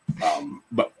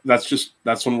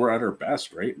that's when we're at our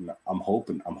best, right? And I'm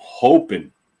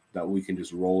hoping that we can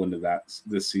just roll into that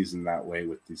this season that way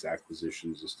with these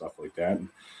acquisitions and stuff like that. And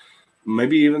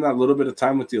maybe even that little bit of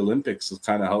time with the Olympics will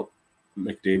kind of help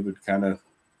McDavid kind of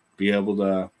be able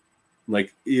to,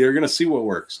 like, you're going to see what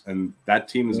works, and that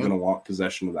team is going to want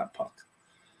possession of that puck.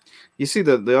 You see,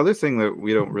 the other thing that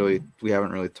we haven't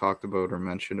really talked about or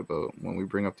mentioned about when we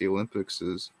bring up the Olympics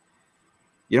is,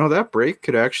 that break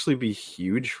could actually be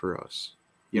huge for us.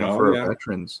 For our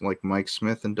veterans like Mike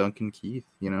Smith and Duncan Keith.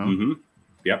 Mm-hmm.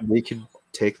 Yeah, they could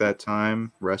take that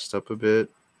time, rest up a bit.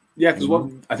 Yeah,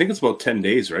 because I think it's about 10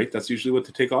 days, right? That's usually what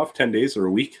they take off, 10 days or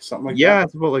a week, something like that. Yeah,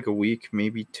 it's about like a week,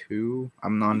 maybe 2.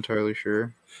 I'm not entirely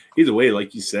sure. Either way,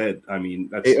 like you said, I mean,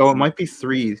 it might be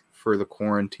 3 for the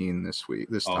quarantine this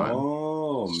time.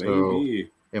 Oh, maybe.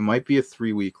 it might be a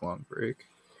 3-week long break.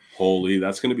 Holy,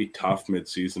 that's going to be tough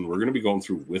mid-season. We're going to be going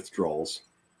through withdrawals.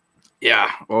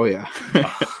 Yeah. Oh, yeah.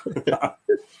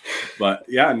 But,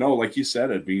 yeah, no, like you said,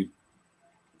 it'd be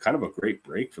kind of a great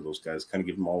break for those guys, kind of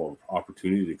give them all an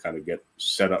opportunity to kind of get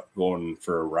set up going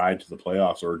for a ride to the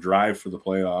playoffs or a drive for the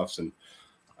playoffs and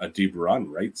a deep run,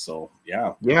 right? So,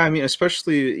 yeah. Yeah, I mean,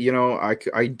 especially, you know,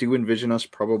 I do envision us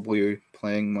probably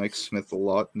playing Mike Smith a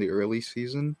lot in the early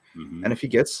season. Mm-hmm. And if he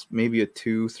gets maybe a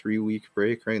 2-3 week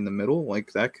break right in the middle,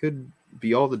 like that could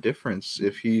be all the difference.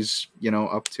 If he's, you know,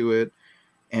 up to it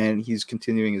and he's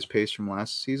continuing his pace from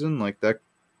last season, like that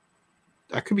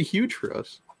could be huge for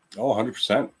us. Oh,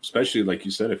 100%. Especially, like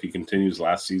you said, if he continues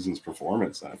last season's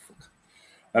performance,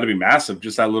 that'd be massive.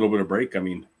 Just that little bit of break. I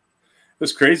mean,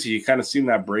 it's crazy. You kind of seen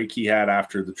that break he had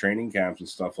after the training camps and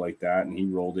stuff like that, and he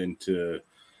rolled into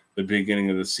the beginning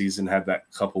of the season, had that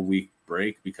couple week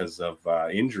break because of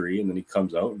injury, and then he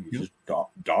comes out and he's just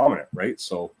dominant, right?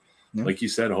 So, like you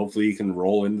said, hopefully he can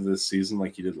roll into this season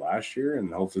like he did last year,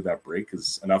 and hopefully that break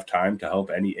is enough time to help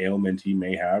any ailment he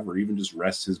may have or even just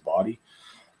rest his body.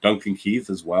 Duncan Keith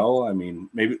as well. I mean,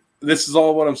 maybe this is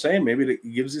all what I'm saying. Maybe it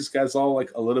gives these guys all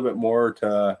like a little bit more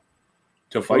to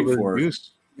fight for.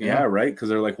 Yeah, right. Because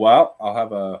they're like, well, I'll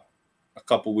have a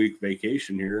couple week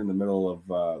vacation here in the middle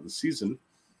of the season,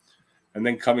 and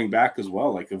then coming back as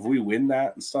well. Like if we win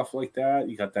that and stuff like that,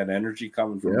 you got that energy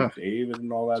coming from David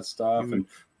and all that stuff, and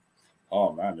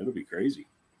oh man, it'll be crazy.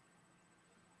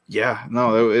 Yeah,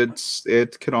 no,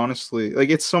 it could honestly,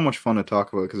 like, it's so much fun to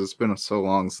talk about because it's been so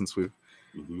long since we've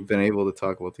been able to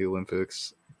talk about the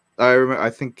Olympics. I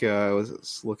think I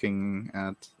was looking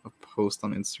at a post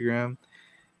on Instagram,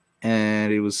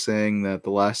 and it was saying that the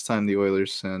last time the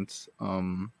Oilers sent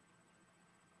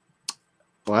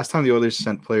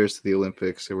players to the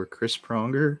Olympics, there were Chris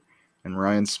Pronger and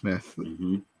Ryan Smith.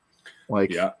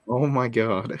 Like, oh my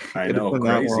god, I know,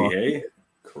 crazy, hey,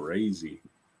 crazy.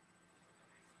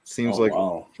 Seems like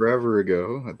forever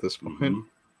ago at this point.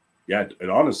 Yeah, it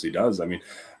honestly does. I mean,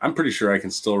 I'm pretty sure I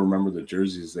can still remember the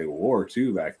jerseys they wore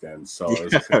too back then. So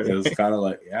it was kind of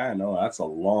like, yeah, no, that's a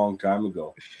long time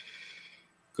ago.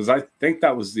 Because I think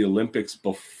that was the Olympics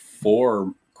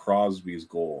before Crosby's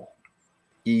goal.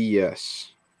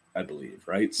 Yes, I believe,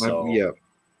 right? So yeah,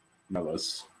 no,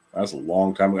 that's a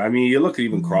long time ago. I mean, you look at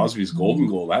even Crosby's golden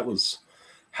goal. That was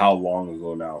how long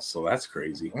ago now? So that's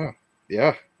crazy.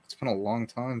 Yeah, it's been a long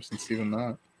time since even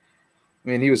that. I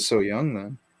mean, he was so young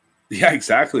then. Yeah,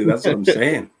 exactly. That's what I'm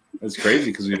saying. It's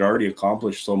crazy because he'd already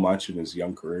accomplished so much in his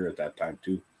young career at that time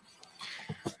too.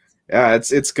 Yeah,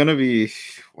 it's gonna be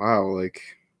like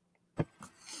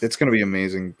it's gonna be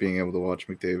amazing being able to watch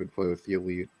McDavid play with the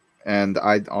elite. And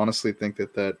I honestly think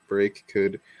that break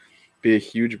could be a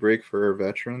huge break for our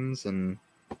veterans and,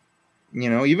 you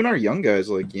know, even our young guys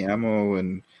like Yamo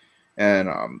and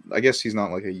I guess he's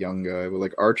not like a young guy, but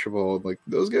like Archibald, like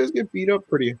those guys get beat up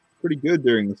pretty good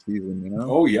during the season, you know?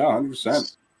 Oh yeah,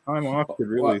 100%. Time off could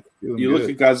really you look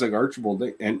at guys like Archibald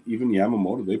and even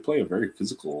Yamamoto, they play a very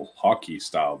physical hockey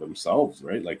style themselves,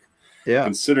 right? Like,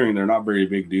 considering they're not very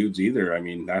big dudes either, I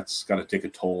mean, that's got to take a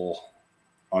toll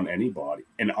on anybody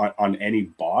and on any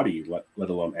body, let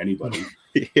alone anybody.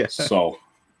 So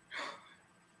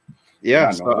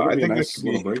I think it's a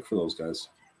little break for those guys.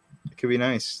 It could be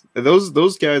nice.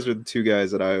 Those guys are the two guys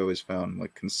that I always found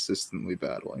like consistently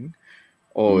battling.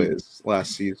 Always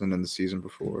last season and the season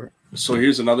before. So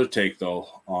here's another take though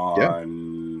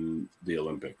on the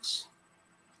Olympics.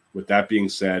 With that being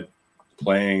said,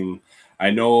 playing, I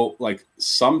know like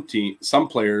some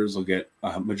players will get,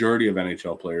 a majority of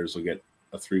NHL players will get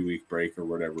a 3-week break or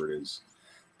whatever it is.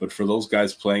 But for those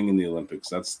guys playing in the Olympics,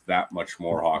 that's that much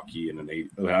more hockey.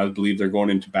 I believe they're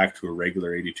going back to a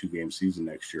regular 82-game season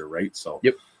next year, right? So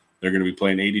they're going to be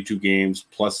playing 82 games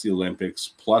plus the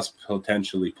Olympics plus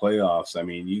potentially playoffs. I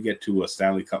mean, you get to a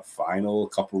Stanley Cup final, a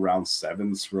couple round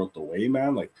sevens throughout the way,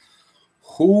 man. Like,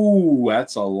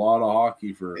 that's a lot of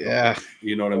hockey for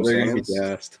you know what I'm saying?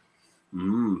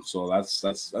 So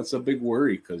that's a big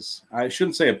worry, because I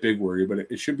shouldn't say a big worry, but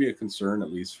it should be a concern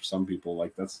at least for some people.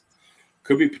 Like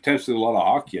could be potentially a lot of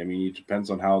hockey. I mean, it depends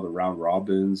on how the round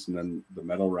robins and then the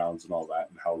medal rounds and all that,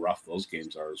 and how rough those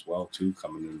games are as well too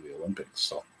coming into the Olympics.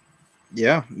 So.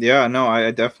 Yeah, no,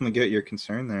 I definitely get your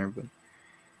concern there, but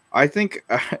I think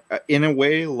in a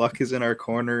way luck is in our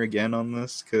corner again on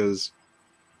this, because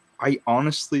I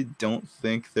honestly don't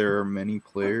think there are many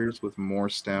players with more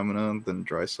stamina than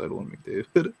Draisaitl and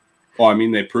McDavid. Well, I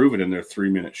mean, they prove it in their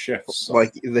 3-minute shifts. So.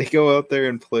 Like, they go out there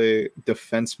and play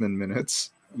defenseman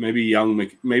minutes. Maybe young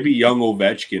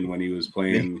Ovechkin when he was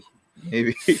playing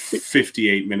maybe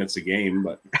 58 minutes a game,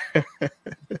 but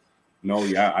No,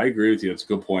 yeah, I agree with you. It's a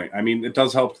good point. I mean, it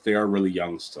does help that they are really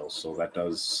young still. So that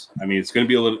does, I mean, it's going to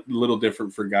be a little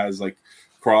different for guys like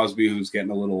Crosby, who's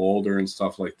getting a little older and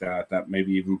stuff like that, that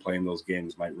maybe even playing those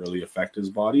games might really affect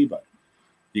his body. But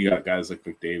you got guys like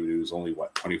McDavid, who's only,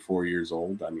 24 years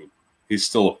old. I mean, he's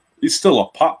still a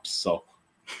pup. So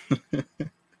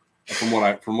from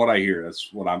what I hear,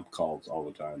 that's what I'm called all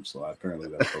the time. So apparently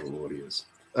that's probably what he is.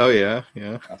 Oh, yeah.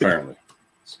 Yeah. Apparently.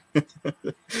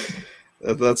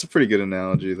 That's a pretty good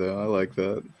analogy, though. I like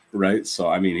that. Right. So,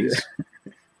 I mean, he's,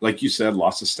 like you said,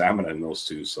 lots of stamina in those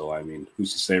two. So, I mean,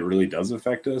 who's to say it really does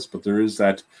affect us? But there is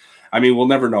that. I mean, we'll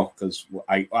never know because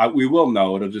we will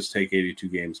know. It'll just take 82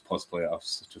 games plus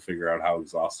playoffs to figure out how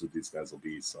exhausted these guys will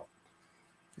be. So,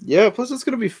 yeah. Plus, it's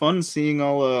gonna be fun seeing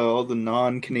all the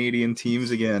non-Canadian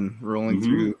teams again rolling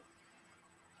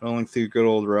through good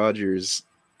old Rogers.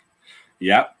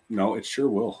 Yeah. No, it sure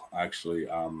will. Actually,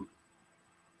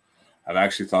 I've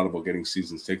actually thought about getting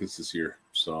season tickets this year.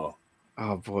 So,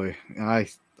 oh boy, I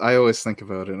always think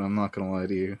about it. I'm not gonna lie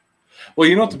to you. Well,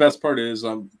 you know what the best part is?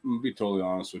 I'm gonna be totally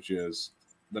honest with you. Is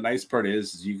the nice part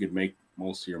is you could make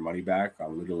most of your money back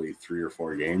on literally 3 or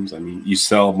 4 games. I mean, you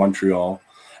sell Montreal.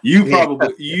 You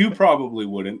probably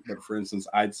wouldn't, but for instance,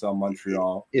 I'd sell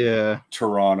Montreal,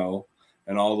 Toronto,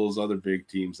 and all those other big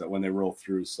teams that when they roll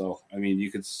through. So, I mean,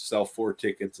 you could sell 4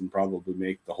 tickets and probably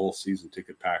make the whole season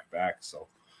ticket pack back. So,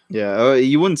 yeah,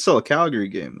 you wouldn't sell a Calgary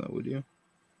game though, would you?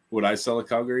 Would I sell a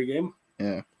Calgary game?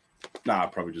 Yeah. Nah,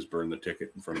 I'd probably just burn the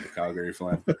ticket in front of the Calgary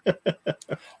flag.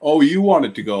 Oh, you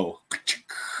wanted to go.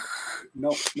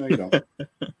 No, you don't.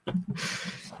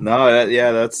 No,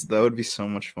 that would be so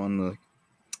much fun.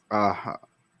 I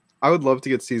would love to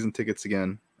get season tickets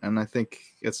again, and I think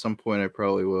at some point I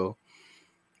probably will.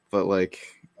 But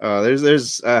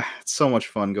there's so much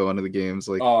fun going to the games.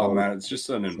 Man, it's just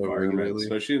an environment,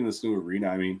 especially in this new arena.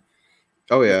 I mean,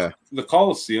 oh yeah, the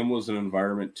Coliseum was an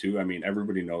environment too. I mean,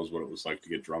 everybody knows what it was like to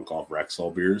get drunk off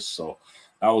Rexall beers, so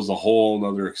that was a whole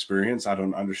other experience. I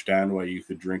don't understand why you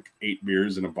could drink 8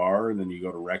 beers in a bar and then you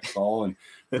go to Rexall and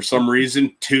for some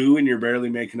reason 2 and you're barely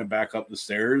making it back up the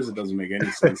stairs. It doesn't make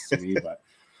any sense to me, but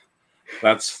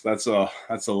that's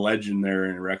a legend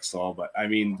there in Rexall. But I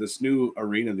mean, this new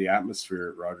arena, the atmosphere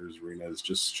at Rogers Arena is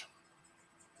just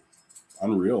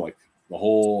unreal. Like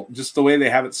just the way they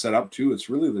have it set up too.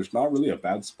 There's not really a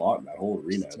bad spot in that whole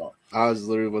arena at all. I was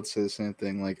literally about to say the same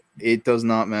thing. Like, it does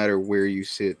not matter where you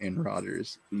sit in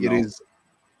Rogers. No. It is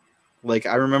like,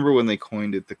 I remember when they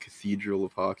coined it the Cathedral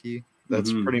of Hockey.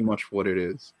 That's pretty much what it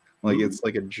is. Like, it's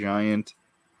like a giant,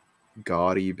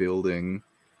 gaudy building.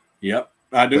 Yep.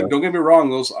 Don't get me wrong;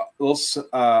 those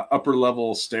upper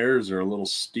level stairs are a little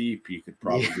steep. You could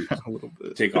probably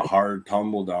take a hard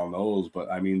tumble down those.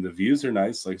 But I mean, the views are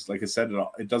nice. Like I said,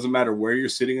 it doesn't matter where you're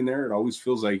sitting in there. It always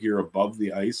feels like you're above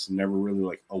the ice and never really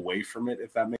like away from it.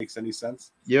 If that makes any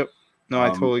sense. Yep. No, I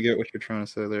totally get what you're trying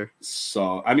to say there.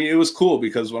 So I mean, it was cool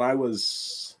because when I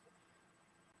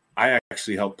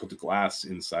actually helped put the glass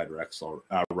inside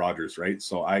Rogers, right?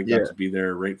 So I got to be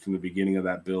there right from the beginning of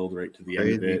that build, right to the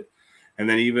end of it. And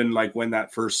then even like when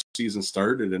that first season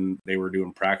started and they were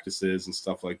doing practices and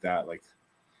stuff like that, like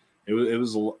it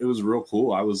was real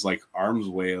cool. I was like arm's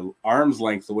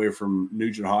length away from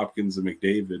Nugent Hopkins and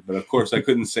McDavid, but of course I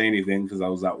couldn't say anything because I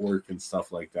was at work and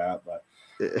stuff like that. But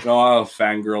no, I was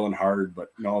fangirling hard. But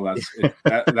no,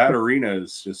 that arena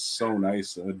is just so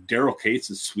nice. Daryl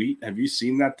Cates' suite. Have you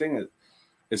seen that thing?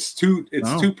 It's two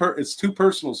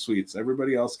personal suites.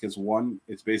 Everybody else gets one.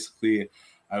 It's basically,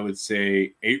 I would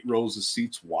say, 8 rows of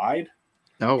seats wide.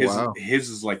 Oh, wow. His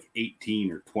is like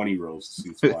 18 or 20 rows of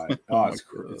seats wide.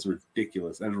 It's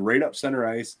ridiculous. And right up center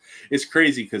ice. It's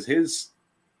crazy because his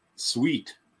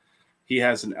suite, he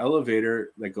has an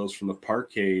elevator that goes from the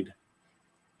parkade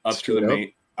up to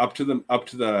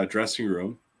the dressing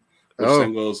room, which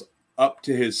then goes up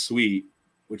to his suite,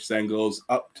 which then goes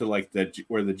up to like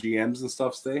where the GMs and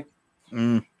stuff stay.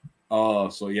 Oh,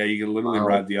 so yeah, you can literally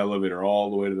ride the elevator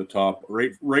all the way to the top,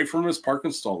 right from his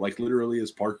parking stall. Like literally,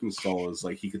 his parking stall is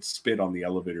like he could spit on the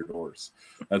elevator doors.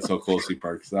 That's how close he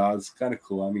parks. It's kind of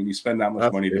cool. I mean, you spend that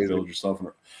much money to build yourself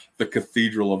the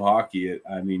Cathedral of Hockey.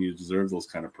 I mean, you deserve those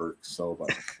kind of perks. So, but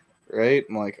right,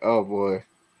 I'm like, oh boy,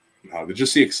 no,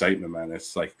 just the excitement, man.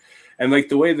 It's like, and like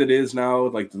the way that is now,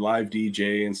 like the live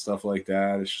DJ and stuff like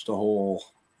that. It's just a whole,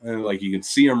 and like you can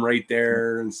see him right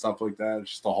there and stuff like that. It's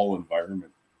just the whole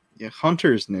environment. Yeah,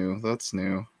 Hunter's new. That's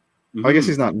new. Mm-hmm. I guess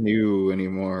he's not new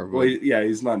anymore. But... Well, yeah,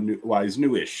 he's not new. Well, he's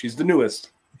newish. He's the newest.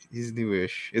 He's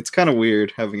newish. It's kind of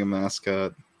weird having a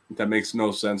mascot. That makes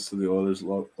no sense to the Oilers.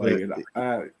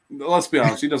 Let's be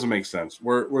honest. He doesn't make sense.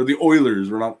 We're the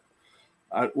Oilers. We're not.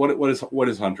 What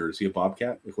is Hunter? Is he a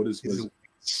bobcat? Like what is?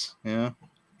 Yeah.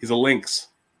 He's a lynx.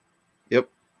 Yep.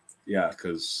 Yeah,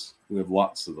 because we have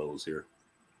lots of those here.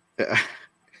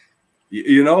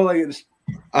 You know, like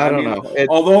I don't know.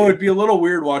 Although it'd be a little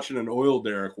weird watching an oil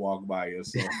derrick walk by you.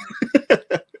 So.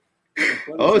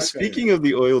 Oh, speaking of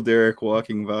the oil derrick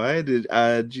walking by, did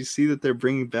you see that they're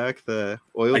bringing back the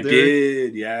oil derrick? I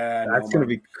did, yeah. That's gonna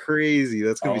be crazy.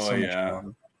 That's gonna be so much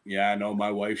fun. Yeah, I know.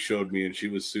 My wife showed me, and she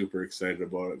was super excited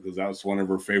about it because that was one of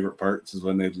her favorite parts. Is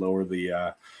when they'd lower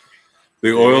the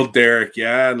oil derrick,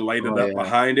 and light it up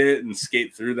behind it and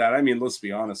skate through that. I mean, let's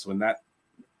be honest.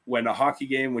 When a hockey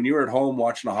game, when you were at home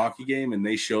watching a hockey game and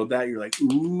they showed that, you're like,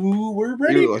 "Ooh, we're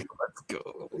ready! You're like, let's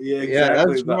go!" Yeah, exactly. Yeah, that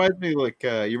reminds me like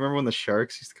you remember when the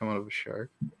sharks used to come out of a shark?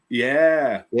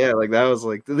 Yeah, like that was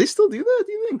like. Do they still do that?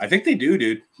 Do you think? I think they do,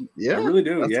 dude. Yeah, I really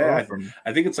do. Yeah, awesome.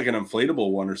 I think it's like an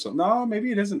inflatable one or something. No,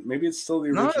 maybe it isn't. Maybe it's still the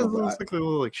original. No, it looks like a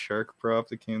little like shark prop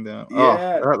that came down.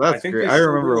 Yeah, that's great. I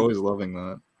remember always loving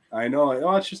that. I know.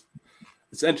 Oh,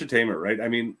 it's entertainment, right? I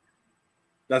mean,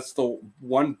 that's the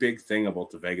one big thing about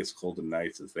the Vegas Golden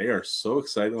Knights is they are so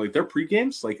exciting. Like their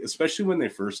pre-games, like especially when they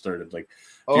first started. Like,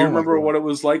 do you remember what it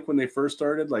was like when they first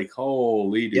started? Like,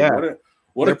 holy dude,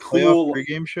 what a cool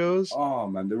pre-game shows. Oh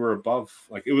man, they were above.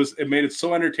 Like it made it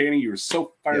so entertaining. You were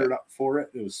so fired up for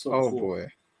it. It was so cool. Boy.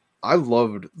 I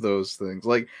loved those things.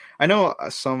 Like I know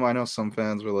some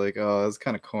fans were like, "Oh, it's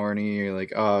kind of corny," or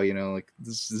like, "Oh, like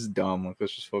this is dumb. Like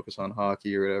let's just focus on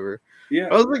hockey or whatever." Yeah,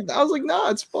 I was like, "Nah,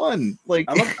 it's fun." Like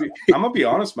I'm gonna be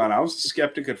honest, man. I was a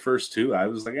skeptic at first too. I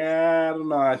was like, I don't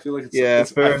know. I feel like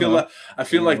I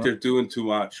feel like they're doing too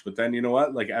much. But then you know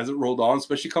what? Like as it rolled on,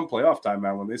 especially come playoff time,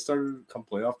 man. When they started come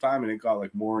playoff time, and it got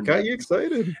like more. Got you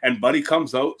excited. And Buddy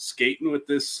comes out skating with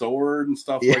this sword and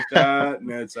stuff like that, and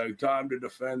it's like time to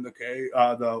defend the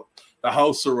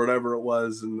house or whatever it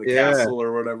was, and the castle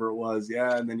or whatever it was.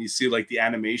 Yeah, and then you see like the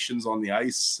animations on the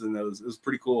ice, and it was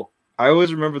pretty cool. I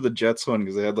always remember the Jets one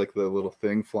because they had like the little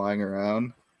thing flying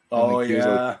around. Oh like,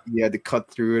 yeah, you had to cut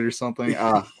through it or something.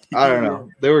 I don't know.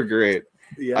 They were great.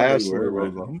 Yeah, I absolutely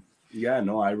love them. Yeah,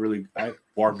 no, I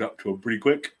warmed up to them pretty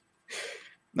quick.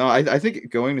 No, I think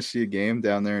going to see a game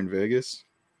down there in Vegas,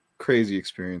 crazy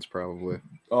experience probably.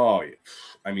 Oh yeah,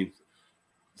 I mean.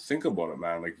 Think about it,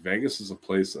 man. Like Vegas is a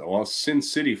place, Sin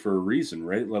City for a reason,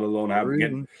 right? Let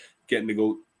alone getting to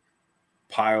go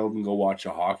piled and go watch a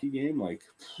hockey game. Like,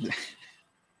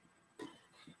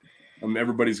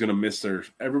 everybody's gonna miss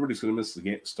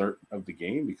the start of the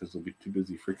game because they'll be too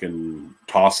busy freaking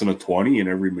tossing a 20 in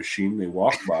every machine they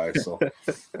walk by. So,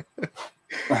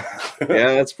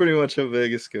 yeah, that's pretty much how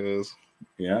Vegas goes.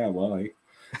 Yeah, well,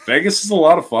 Vegas is a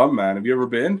lot of fun, man. Have you ever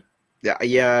been?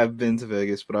 Yeah, I've been to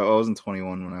Vegas, but I wasn't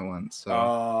 21 when I went.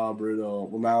 So, brutal.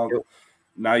 Well,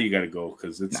 now you got to go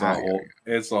because it's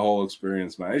the whole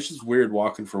experience, man. It's just weird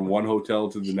walking from one hotel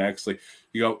to the next. Like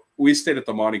we stayed at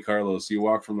the Monte Carlo, so you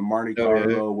walk from the Monte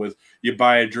Carlo you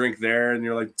buy a drink there, and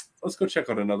you're like, let's go check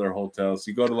out another hotel. So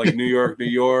you go to like New York,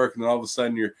 and then all of a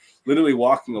sudden you're literally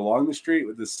walking along the street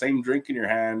with the same drink in your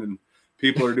hand, and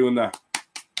people are doing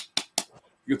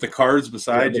you get the cards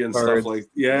beside you and stuff like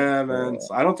man.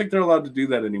 So I don't think they're allowed to do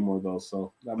that anymore though,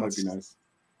 so that might be nice.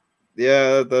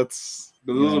 Yeah, that's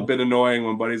a little bit annoying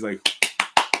when Buddy's like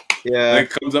it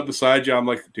comes up beside you. I'm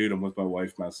like, dude, I'm with my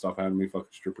wife, man. Stop handing me fucking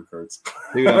stripper cards.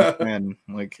 Dude, I'm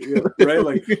like right?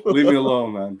 Like leave me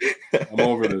alone, man. I'm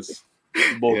over this.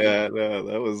 Yeah, no,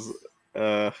 that was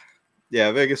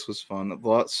Vegas was fun.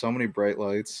 So many bright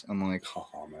lights and like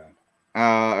man.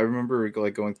 I remember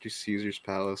like going through Caesar's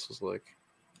Palace was like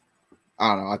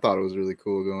I don't know. I thought it was really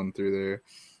cool going through there.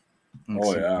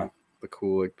 Like, the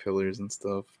cool like pillars and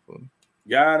stuff. But...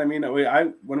 Yeah, and I mean,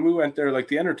 when we went there, like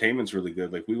the entertainment's really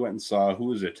good. Like we went and saw who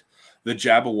was it? The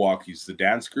Jabberwockies, the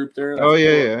dance group there.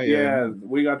 Yeah.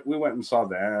 We went and saw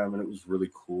them, and it was really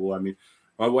cool. I mean,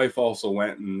 my wife also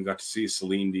went and got to see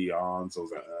Celine Dion. So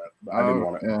I didn't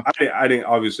want to. Yeah. I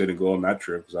didn't go on that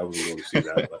trip because I wasn't going to see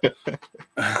that. But.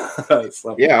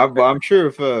 I'm sure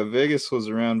if Vegas was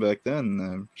around back then,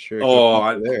 I'm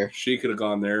sure. She could have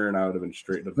gone there, and I would have been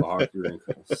straight to the hockey rink.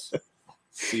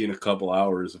 See you in a couple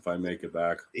hours if I make it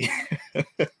back.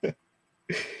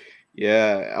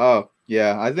 Yeah. Oh,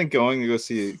 yeah. I think going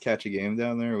to catch a game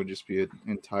down there would just be an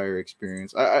entire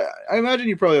experience. I imagine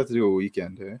you probably have to do a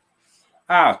weekend, eh?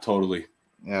 Totally.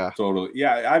 Yeah. Totally.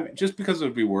 Yeah. Just because it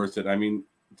would be worth it. I mean,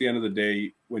 at the end of the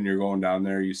day, when you're going down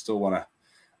there, you still want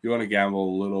to gamble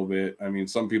a little bit. I mean,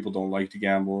 some people don't like to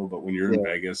gamble, but when you're in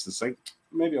Vegas, it's like,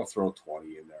 maybe I'll throw 20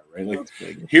 in there, right? Like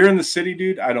here in the city,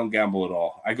 dude, I don't gamble at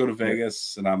all. I go to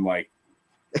Vegas and I'm like,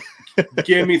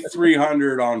 give me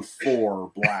 300 on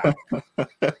 4 black.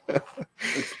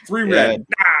 It's 3 Yeah. red.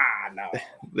 Nah, no.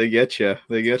 They get you.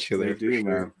 They get you They there. do,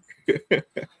 for man.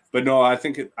 But no, I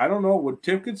think I don't know. Would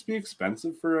tickets be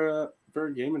expensive for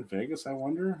a game in Vegas? I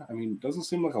wonder. I mean, it doesn't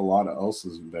seem like a lot of else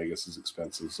in Vegas is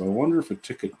expensive. So I wonder if a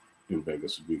ticket in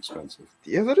Vegas would be expensive.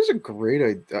 Yeah, that is a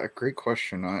great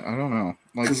question. I don't know.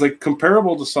 Because like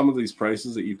comparable to some of these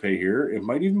prices that you pay here, it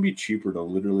might even be cheaper to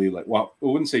literally I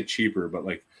wouldn't say cheaper, but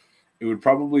like it would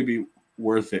probably be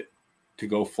worth it to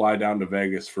go fly down to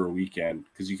Vegas for a weekend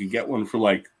because you can get one for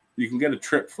you can get a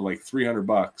trip for like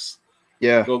 $300.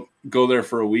 Yeah. Go there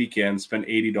for a weekend, spend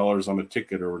 $80 on a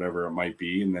ticket or whatever it might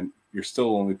be, and then you're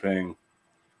still only paying,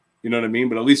 you know what I mean?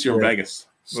 But at least you're in Vegas.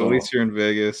 So, at least you're in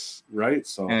Vegas. Right.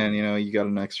 So and you got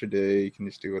an extra day, you can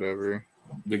just do whatever.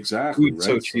 Exactly. Food's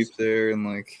so cheap there,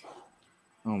 and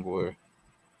oh boy.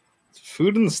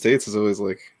 Food in the States is always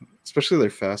especially their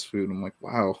fast food. I'm like,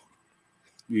 wow.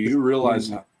 You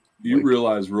realize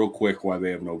real quick why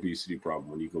they have an obesity problem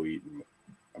when you go eat in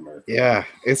America. Yeah,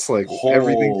 it's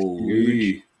everything's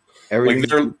huge.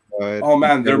 Everything's oh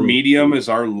man, their medium is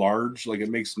our large. It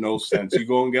makes no sense. You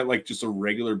go and get just a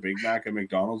regular Big Mac at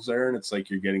McDonald's there, and it's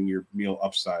you're getting your meal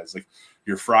upsized.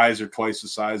 Your fries are twice the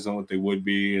size on what they would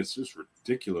be. It's just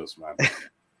ridiculous, man.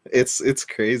 It's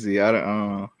crazy. I don't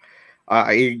know.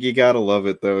 You gotta love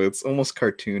it though. It's almost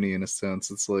cartoony in a sense.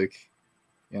 It's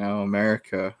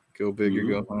America, go big or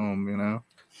go home.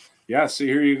 Yeah. See,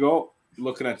 here you go.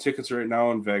 Looking at tickets right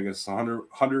now in Vegas,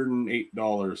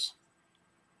 $108.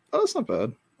 Oh, that's not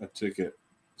bad. A ticket.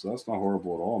 So that's not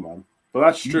horrible at all, man. But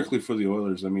that's strictly for the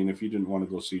Oilers. I mean, if you didn't want to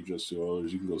go see just the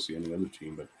Oilers, you can go see any other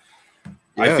team. But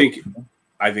yeah.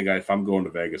 I think if I'm going to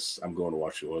Vegas, I'm going to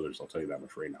watch the Oilers. I'll tell you that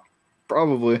much right now.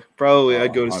 Probably,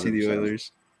 I'd go to 100%. See the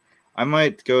Oilers. I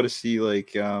might go to see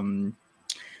maybe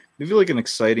an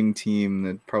exciting team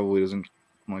that probably doesn't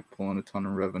pull in a ton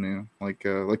of revenue, like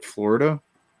Florida.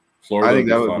 I think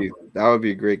that would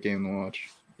be a great game to watch.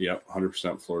 Yeah,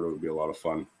 100%. Florida would be a lot of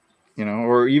fun.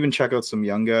 Or even check out some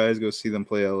young guys, go see them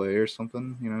play LA or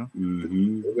something.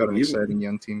 Mm-hmm. They've got an exciting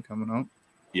young team coming up.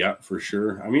 Yeah, for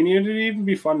sure. I mean, it'd even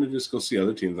be fun to just go see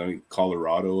other teams. I mean,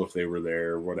 Colorado, if they were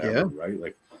there, whatever,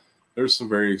 right? There's some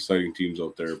very exciting teams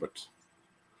out there, but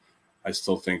I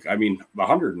still think,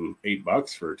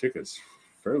 $108 for a ticket's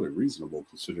fairly reasonable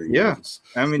considering. Yeah,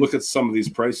 look at some of these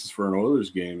prices for an Oilers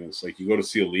game. It's you go to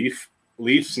see a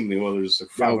Leafs and the Oilers,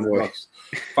 $500.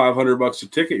 $500 a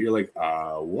ticket. You're like,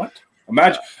 what?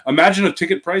 Imagine a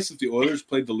ticket price if the Oilers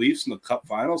played the Leafs in the Cup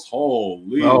Finals.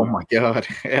 Holy! Oh my God!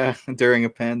 Yeah, during a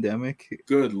pandemic.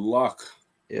 Good luck.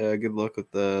 Yeah, good luck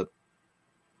with that.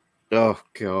 Oh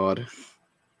God.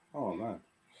 Oh man.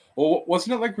 Well,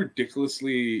 wasn't it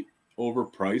ridiculously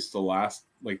overpriced the last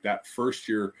that first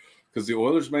year? Because the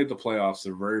Oilers made the playoffs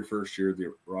the very first year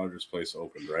the Rogers Place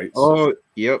opened, right? Oh,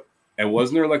 yep. And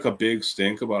wasn't there a big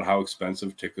stink about how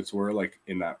expensive tickets were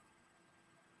in that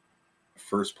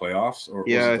first playoffs? Or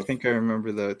yeah, I think I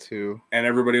remember that too. And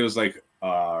everybody was like,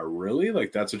 really?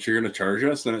 That's what you're going to charge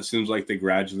us? Then it seems like they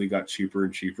gradually got cheaper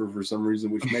and cheaper for some reason,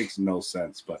 which makes no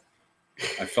sense. But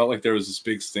I felt like there was this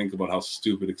big stink about how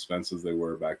stupid expensive they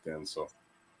were back then. So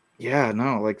yeah,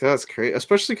 no, that's crazy.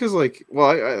 Especially because they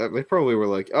probably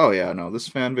were oh yeah, no, this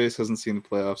fan base hasn't seen the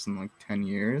playoffs in 10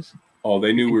 years. Oh,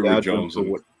 they knew we were Jones.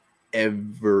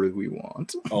 Whatever we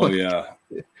want. Oh yeah.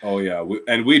 Oh yeah.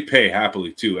 And we'd pay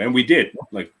happily too. And we did.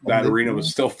 That arena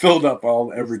was still filled up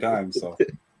every time. So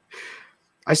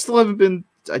I still haven't been.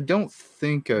 I don't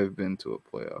think I've been to a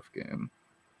playoff game.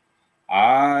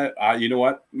 You know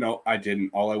what? No, I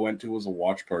didn't. All I went to was a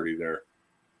watch party there.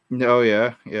 No,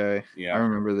 yeah. I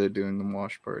remember they're doing the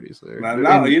watch parties there.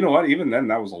 Now, you know what? Even then,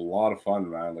 that was a lot of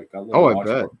fun, man. That. I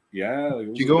bet. Yeah.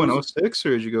 Did you go in 2006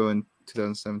 or did you go in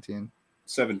 2017?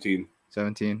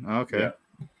 17. Oh, okay. Yeah.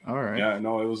 All right. Yeah,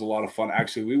 no, it was a lot of fun.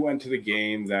 Actually, we went to the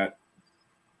game that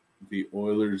the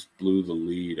Oilers blew the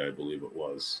lead, I believe it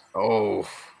was. Oh.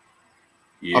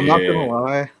 Yeah. I'm not going to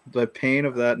lie. The pain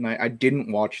of that night, I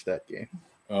didn't watch that game.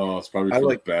 Oh, it's probably for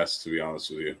the best, to be honest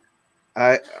with you.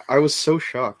 I was so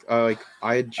shocked. I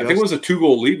think it was a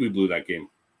 2-goal lead we blew that game.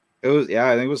 It was,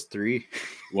 I think it was 3.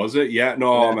 Was it? Yeah.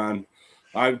 No, yeah. Man.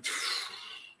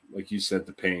 Like you said,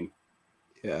 the pain.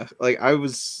 Yeah.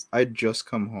 I'd just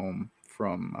come home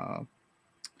from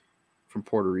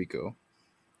Puerto Rico,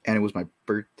 and it was my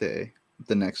birthday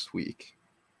the next week.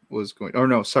 It was going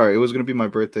to be my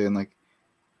birthday in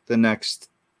the next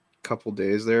couple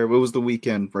days there. It was the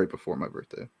weekend right before my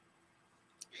birthday.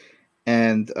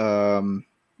 And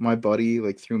my buddy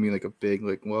like threw me like a big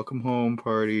like welcome home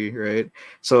party, right?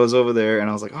 So I was over there and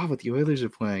I was like, oh, but the Oilers are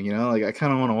playing, like I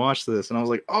kind of want to watch this, and I was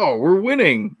like, oh, we're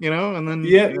winning, and then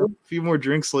a few more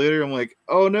drinks later, I'm like,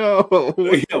 oh no,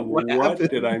 what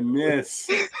did I miss?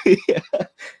 Yeah,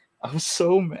 I was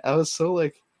so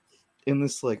like in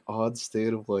this like odd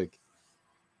state of like,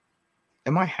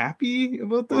 am I happy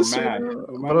about this? But I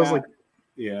was like,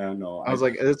 yeah, no. I was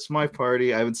like, it's my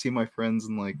party. I haven't seen my friends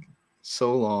in like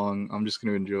so long. I'm just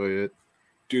gonna enjoy it.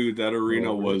 Dude, that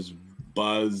arena was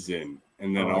buzzing,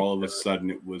 and then all of a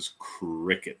sudden it was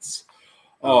crickets.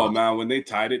 Oh man, when they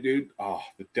tied it, dude. Oh,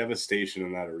 the devastation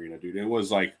in that arena, dude. It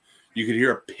was like you could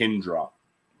hear a pin drop.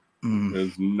 It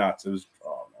was nuts. It was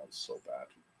that was so bad.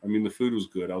 I mean, the food was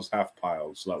good. I was half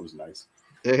piled, so that was nice.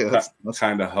 Yeah, that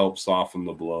kind of helped soften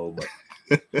the blow, but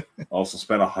also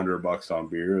spent $100 on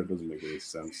beer. It doesn't make any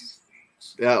sense.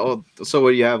 Yeah. Oh, so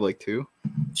what do you have? Like 2?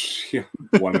 Yeah,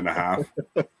 1.5.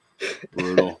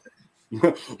 Brutal.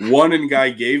 One and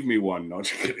guy gave me one. No,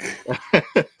 just kidding.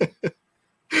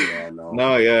 Yeah, no.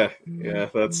 No, yeah.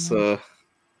 That's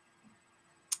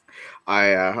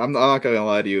I'm not gonna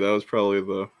lie to you. That was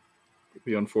probably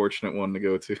the unfortunate one to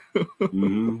go to.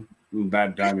 Mm-hmm.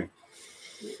 Bad timing.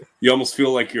 You almost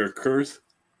feel like you're a curse.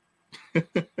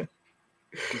 It's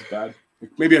bad.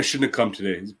 Maybe I shouldn't have come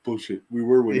today. It's bullshit. We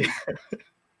were winning. Yeah.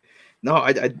 No,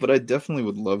 but I definitely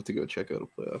would love to go check out a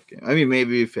playoff game. I mean,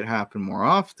 maybe if it happened more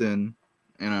often,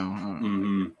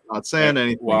 Not saying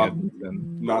anything. Well,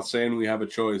 not saying we have a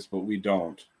choice, but we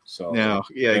don't. So yeah,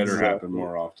 better happen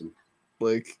more often.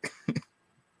 Like,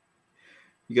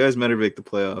 you guys better make the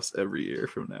playoffs every year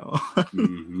from now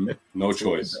on. No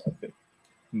choice.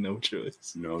 No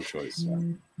choice. No choice.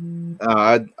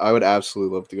 I would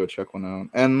absolutely love to go check one out.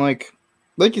 And like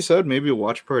you said, maybe a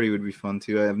watch party would be fun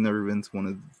too. I've never been to one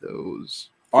of those.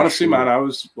 Honestly, man, I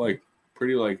was like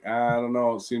pretty like, I don't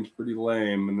know, it seems pretty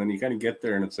lame. And then you kind of get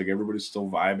there and it's like everybody's still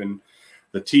vibing.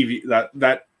 The TV,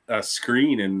 that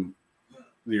screen in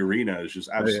the arena is just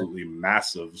absolutely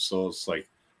massive. So it's like,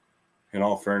 in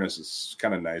all fairness, it's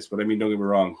kind of nice. But I mean, don't get me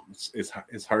wrong,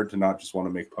 it's hard to not just want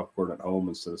to make popcorn at home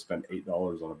instead of spend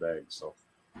 $8 on a bag. So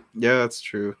yeah, that's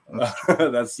true.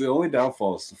 That's the only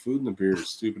downfall. Is the food and the beer is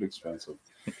stupid expensive.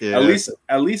 Yeah. At least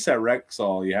at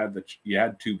Rexall, you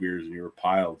had 2 beers and you were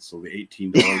piled. So the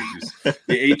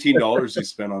 $18 you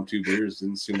spent on 2 beers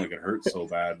didn't seem like it hurt so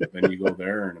bad. But then you go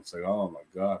there and it's like, oh my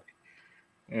god.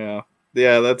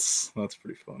 Yeah, that's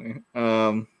pretty funny.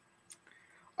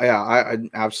 I'd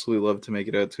absolutely love to make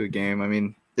it out to a game. I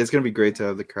mean, it's gonna be great to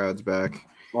have the crowds back.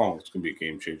 Oh, it's gonna be a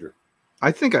game changer.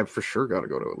 I think I for sure got to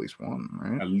go to at least one,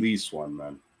 right? At least one,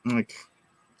 man. Like,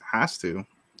 has to.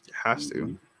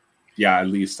 Yeah, at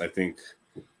least I think.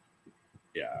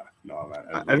 Yeah, no, man.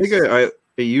 I think I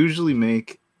usually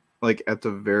make, like, at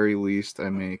the very least, I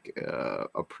make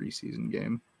a preseason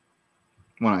game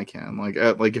when I can. Like,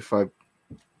 if I'm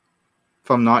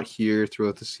not here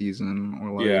throughout the season,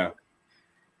 or like,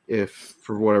 if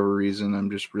for whatever reason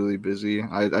I'm just really busy,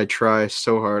 I try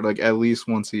so hard, like at least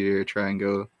once a year, try and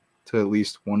go to at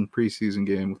least one preseason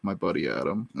game with my buddy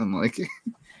Adam, and like.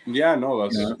 Yeah, no,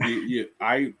 that's we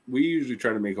usually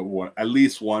try to make at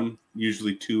least one,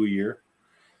 usually 2 a year.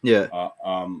 Yeah.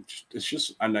 It's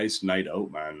just a nice night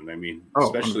out, man. I mean,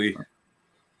 especially 100%.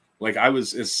 Like I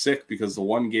was sick because the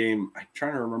one game, I'm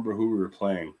trying to remember who we were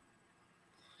playing.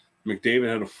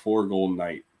 McDavid had a 4-goal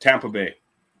night. Tampa Bay.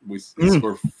 We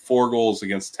scored 4 goals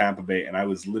against Tampa Bay, and I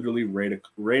was literally right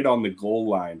on the goal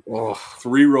line,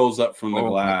 3 rows up from the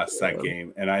glass that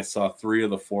game, and I saw 3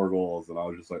 of the 4 goals, and I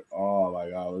was just like, "Oh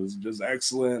my god, this is just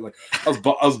excellent!" Like I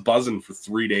was buzzing for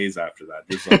 3 days after that.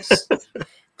 Just like,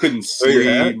 couldn't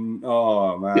sleep.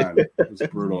 Oh man, it was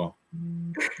brutal.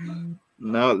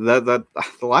 No, that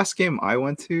the last game I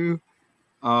went to,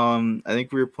 I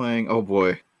think we were playing. Oh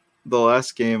boy, the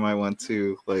last game I went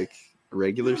to, like a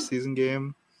regular season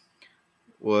game,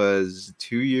 was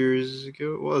 2 years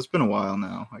ago. Well, it's been a while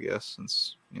now, I guess,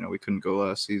 since we couldn't go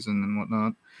last season and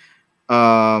whatnot.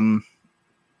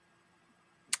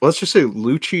 Let's just say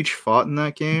Lucic fought in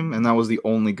that game, and that was the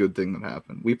only good thing that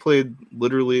happened. We played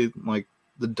literally like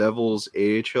the Devils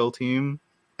AHL team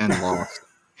and lost.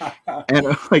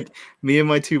 And like me and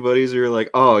my 2 buddies were like,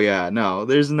 "Oh yeah, no,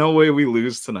 there's no way we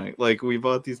lose tonight. Like we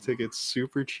bought these tickets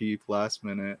super cheap last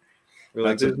minute. We're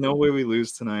like, there's no way we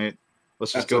lose tonight.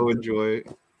 Let's just go enjoy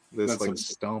this like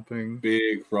stomping."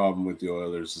 Big problem with the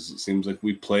Oilers is it seems like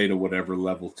we play to whatever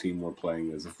level team we're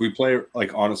playing is. If we play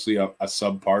like honestly a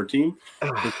subpar team,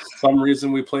 for some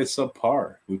reason we play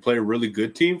subpar. We play a really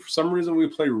good team, for some reason we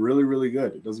play really, really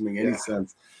good. It doesn't make any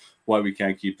sense why we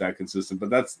can't keep that consistent. But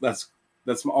that's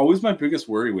always my biggest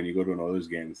worry when you go to an Oilers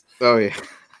game. Oh yeah.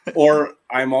 Or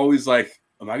I'm always like,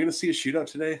 am I going to see a shootout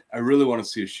today? I really want to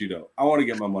see a shootout. I want to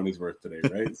get my money's worth today,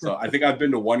 right? So I think I've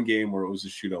been to one game where it was a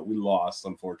shootout. We lost,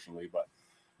 unfortunately, but.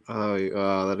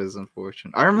 Oh, that is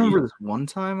unfortunate. I remember this one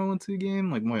time I went to a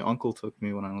game. Like, my uncle took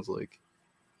me when I was like,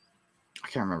 I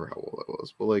can't remember how old I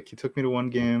was, but like he took me to one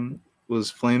game. It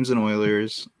was Flames and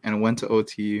Oilers, and it went to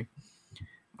OT.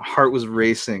 My heart was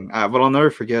racing, but I'll never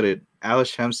forget it.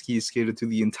 Ales Hemsky skated through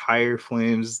the entire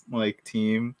Flames like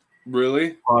team.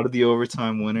 Really? Out of the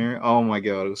overtime winner. Oh my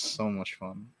god, it was so much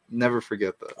fun. Never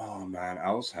forget that. Oh man,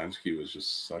 Ales Hemsky was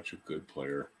just such a good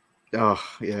player. Oh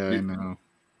yeah, I know.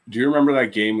 Do you remember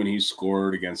that game when he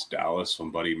scored against Dallas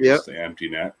when Buddy missed the empty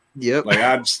net? Yep. Like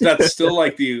that's still I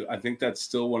think that's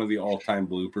still one of the all-time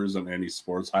bloopers on any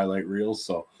sports highlight reels.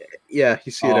 So yeah,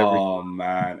 you see it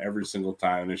every single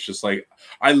time. And it's just like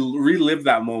I relive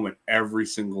that moment every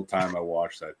single time I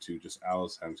watch that too. Just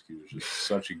Ales Hemsky was just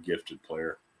such a gifted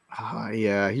player.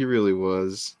 Yeah, he really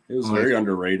was. He was very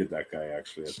underrated, that guy,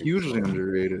 actually. I think hugely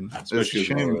underrated. Especially as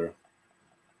an Oiler.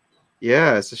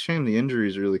 Yeah, it's a shame the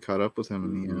injuries really caught up with him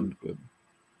in the end, but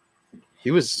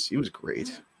he was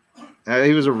great.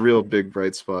 He was a real big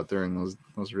bright spot during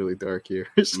those really dark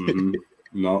years.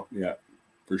 No, yeah,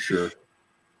 for sure.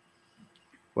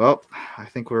 Well, I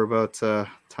think we're about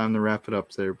time to wrap it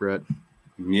up there, Brett.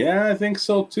 Yeah, I think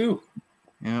so too.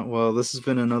 Yeah, well, this has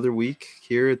been another week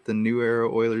here at the New Era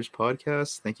Oilers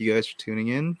podcast. Thank you guys for tuning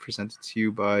in. Presented to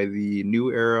you by the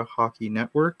New Era Hockey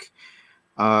Network.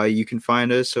 You can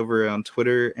find us over on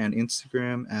Twitter and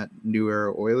Instagram at New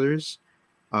Era Oilers.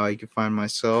 You can find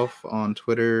myself on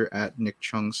Twitter at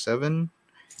NickChung7.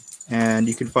 And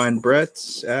you can find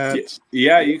Brett at...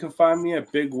 Yeah, you can find me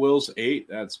at Big Wills 8.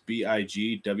 That's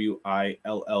BIGWILLZ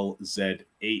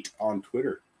 8 on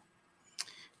Twitter.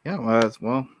 Yeah,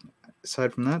 well,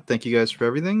 aside from that, thank you guys for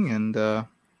everything, and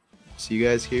see you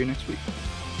guys here next week.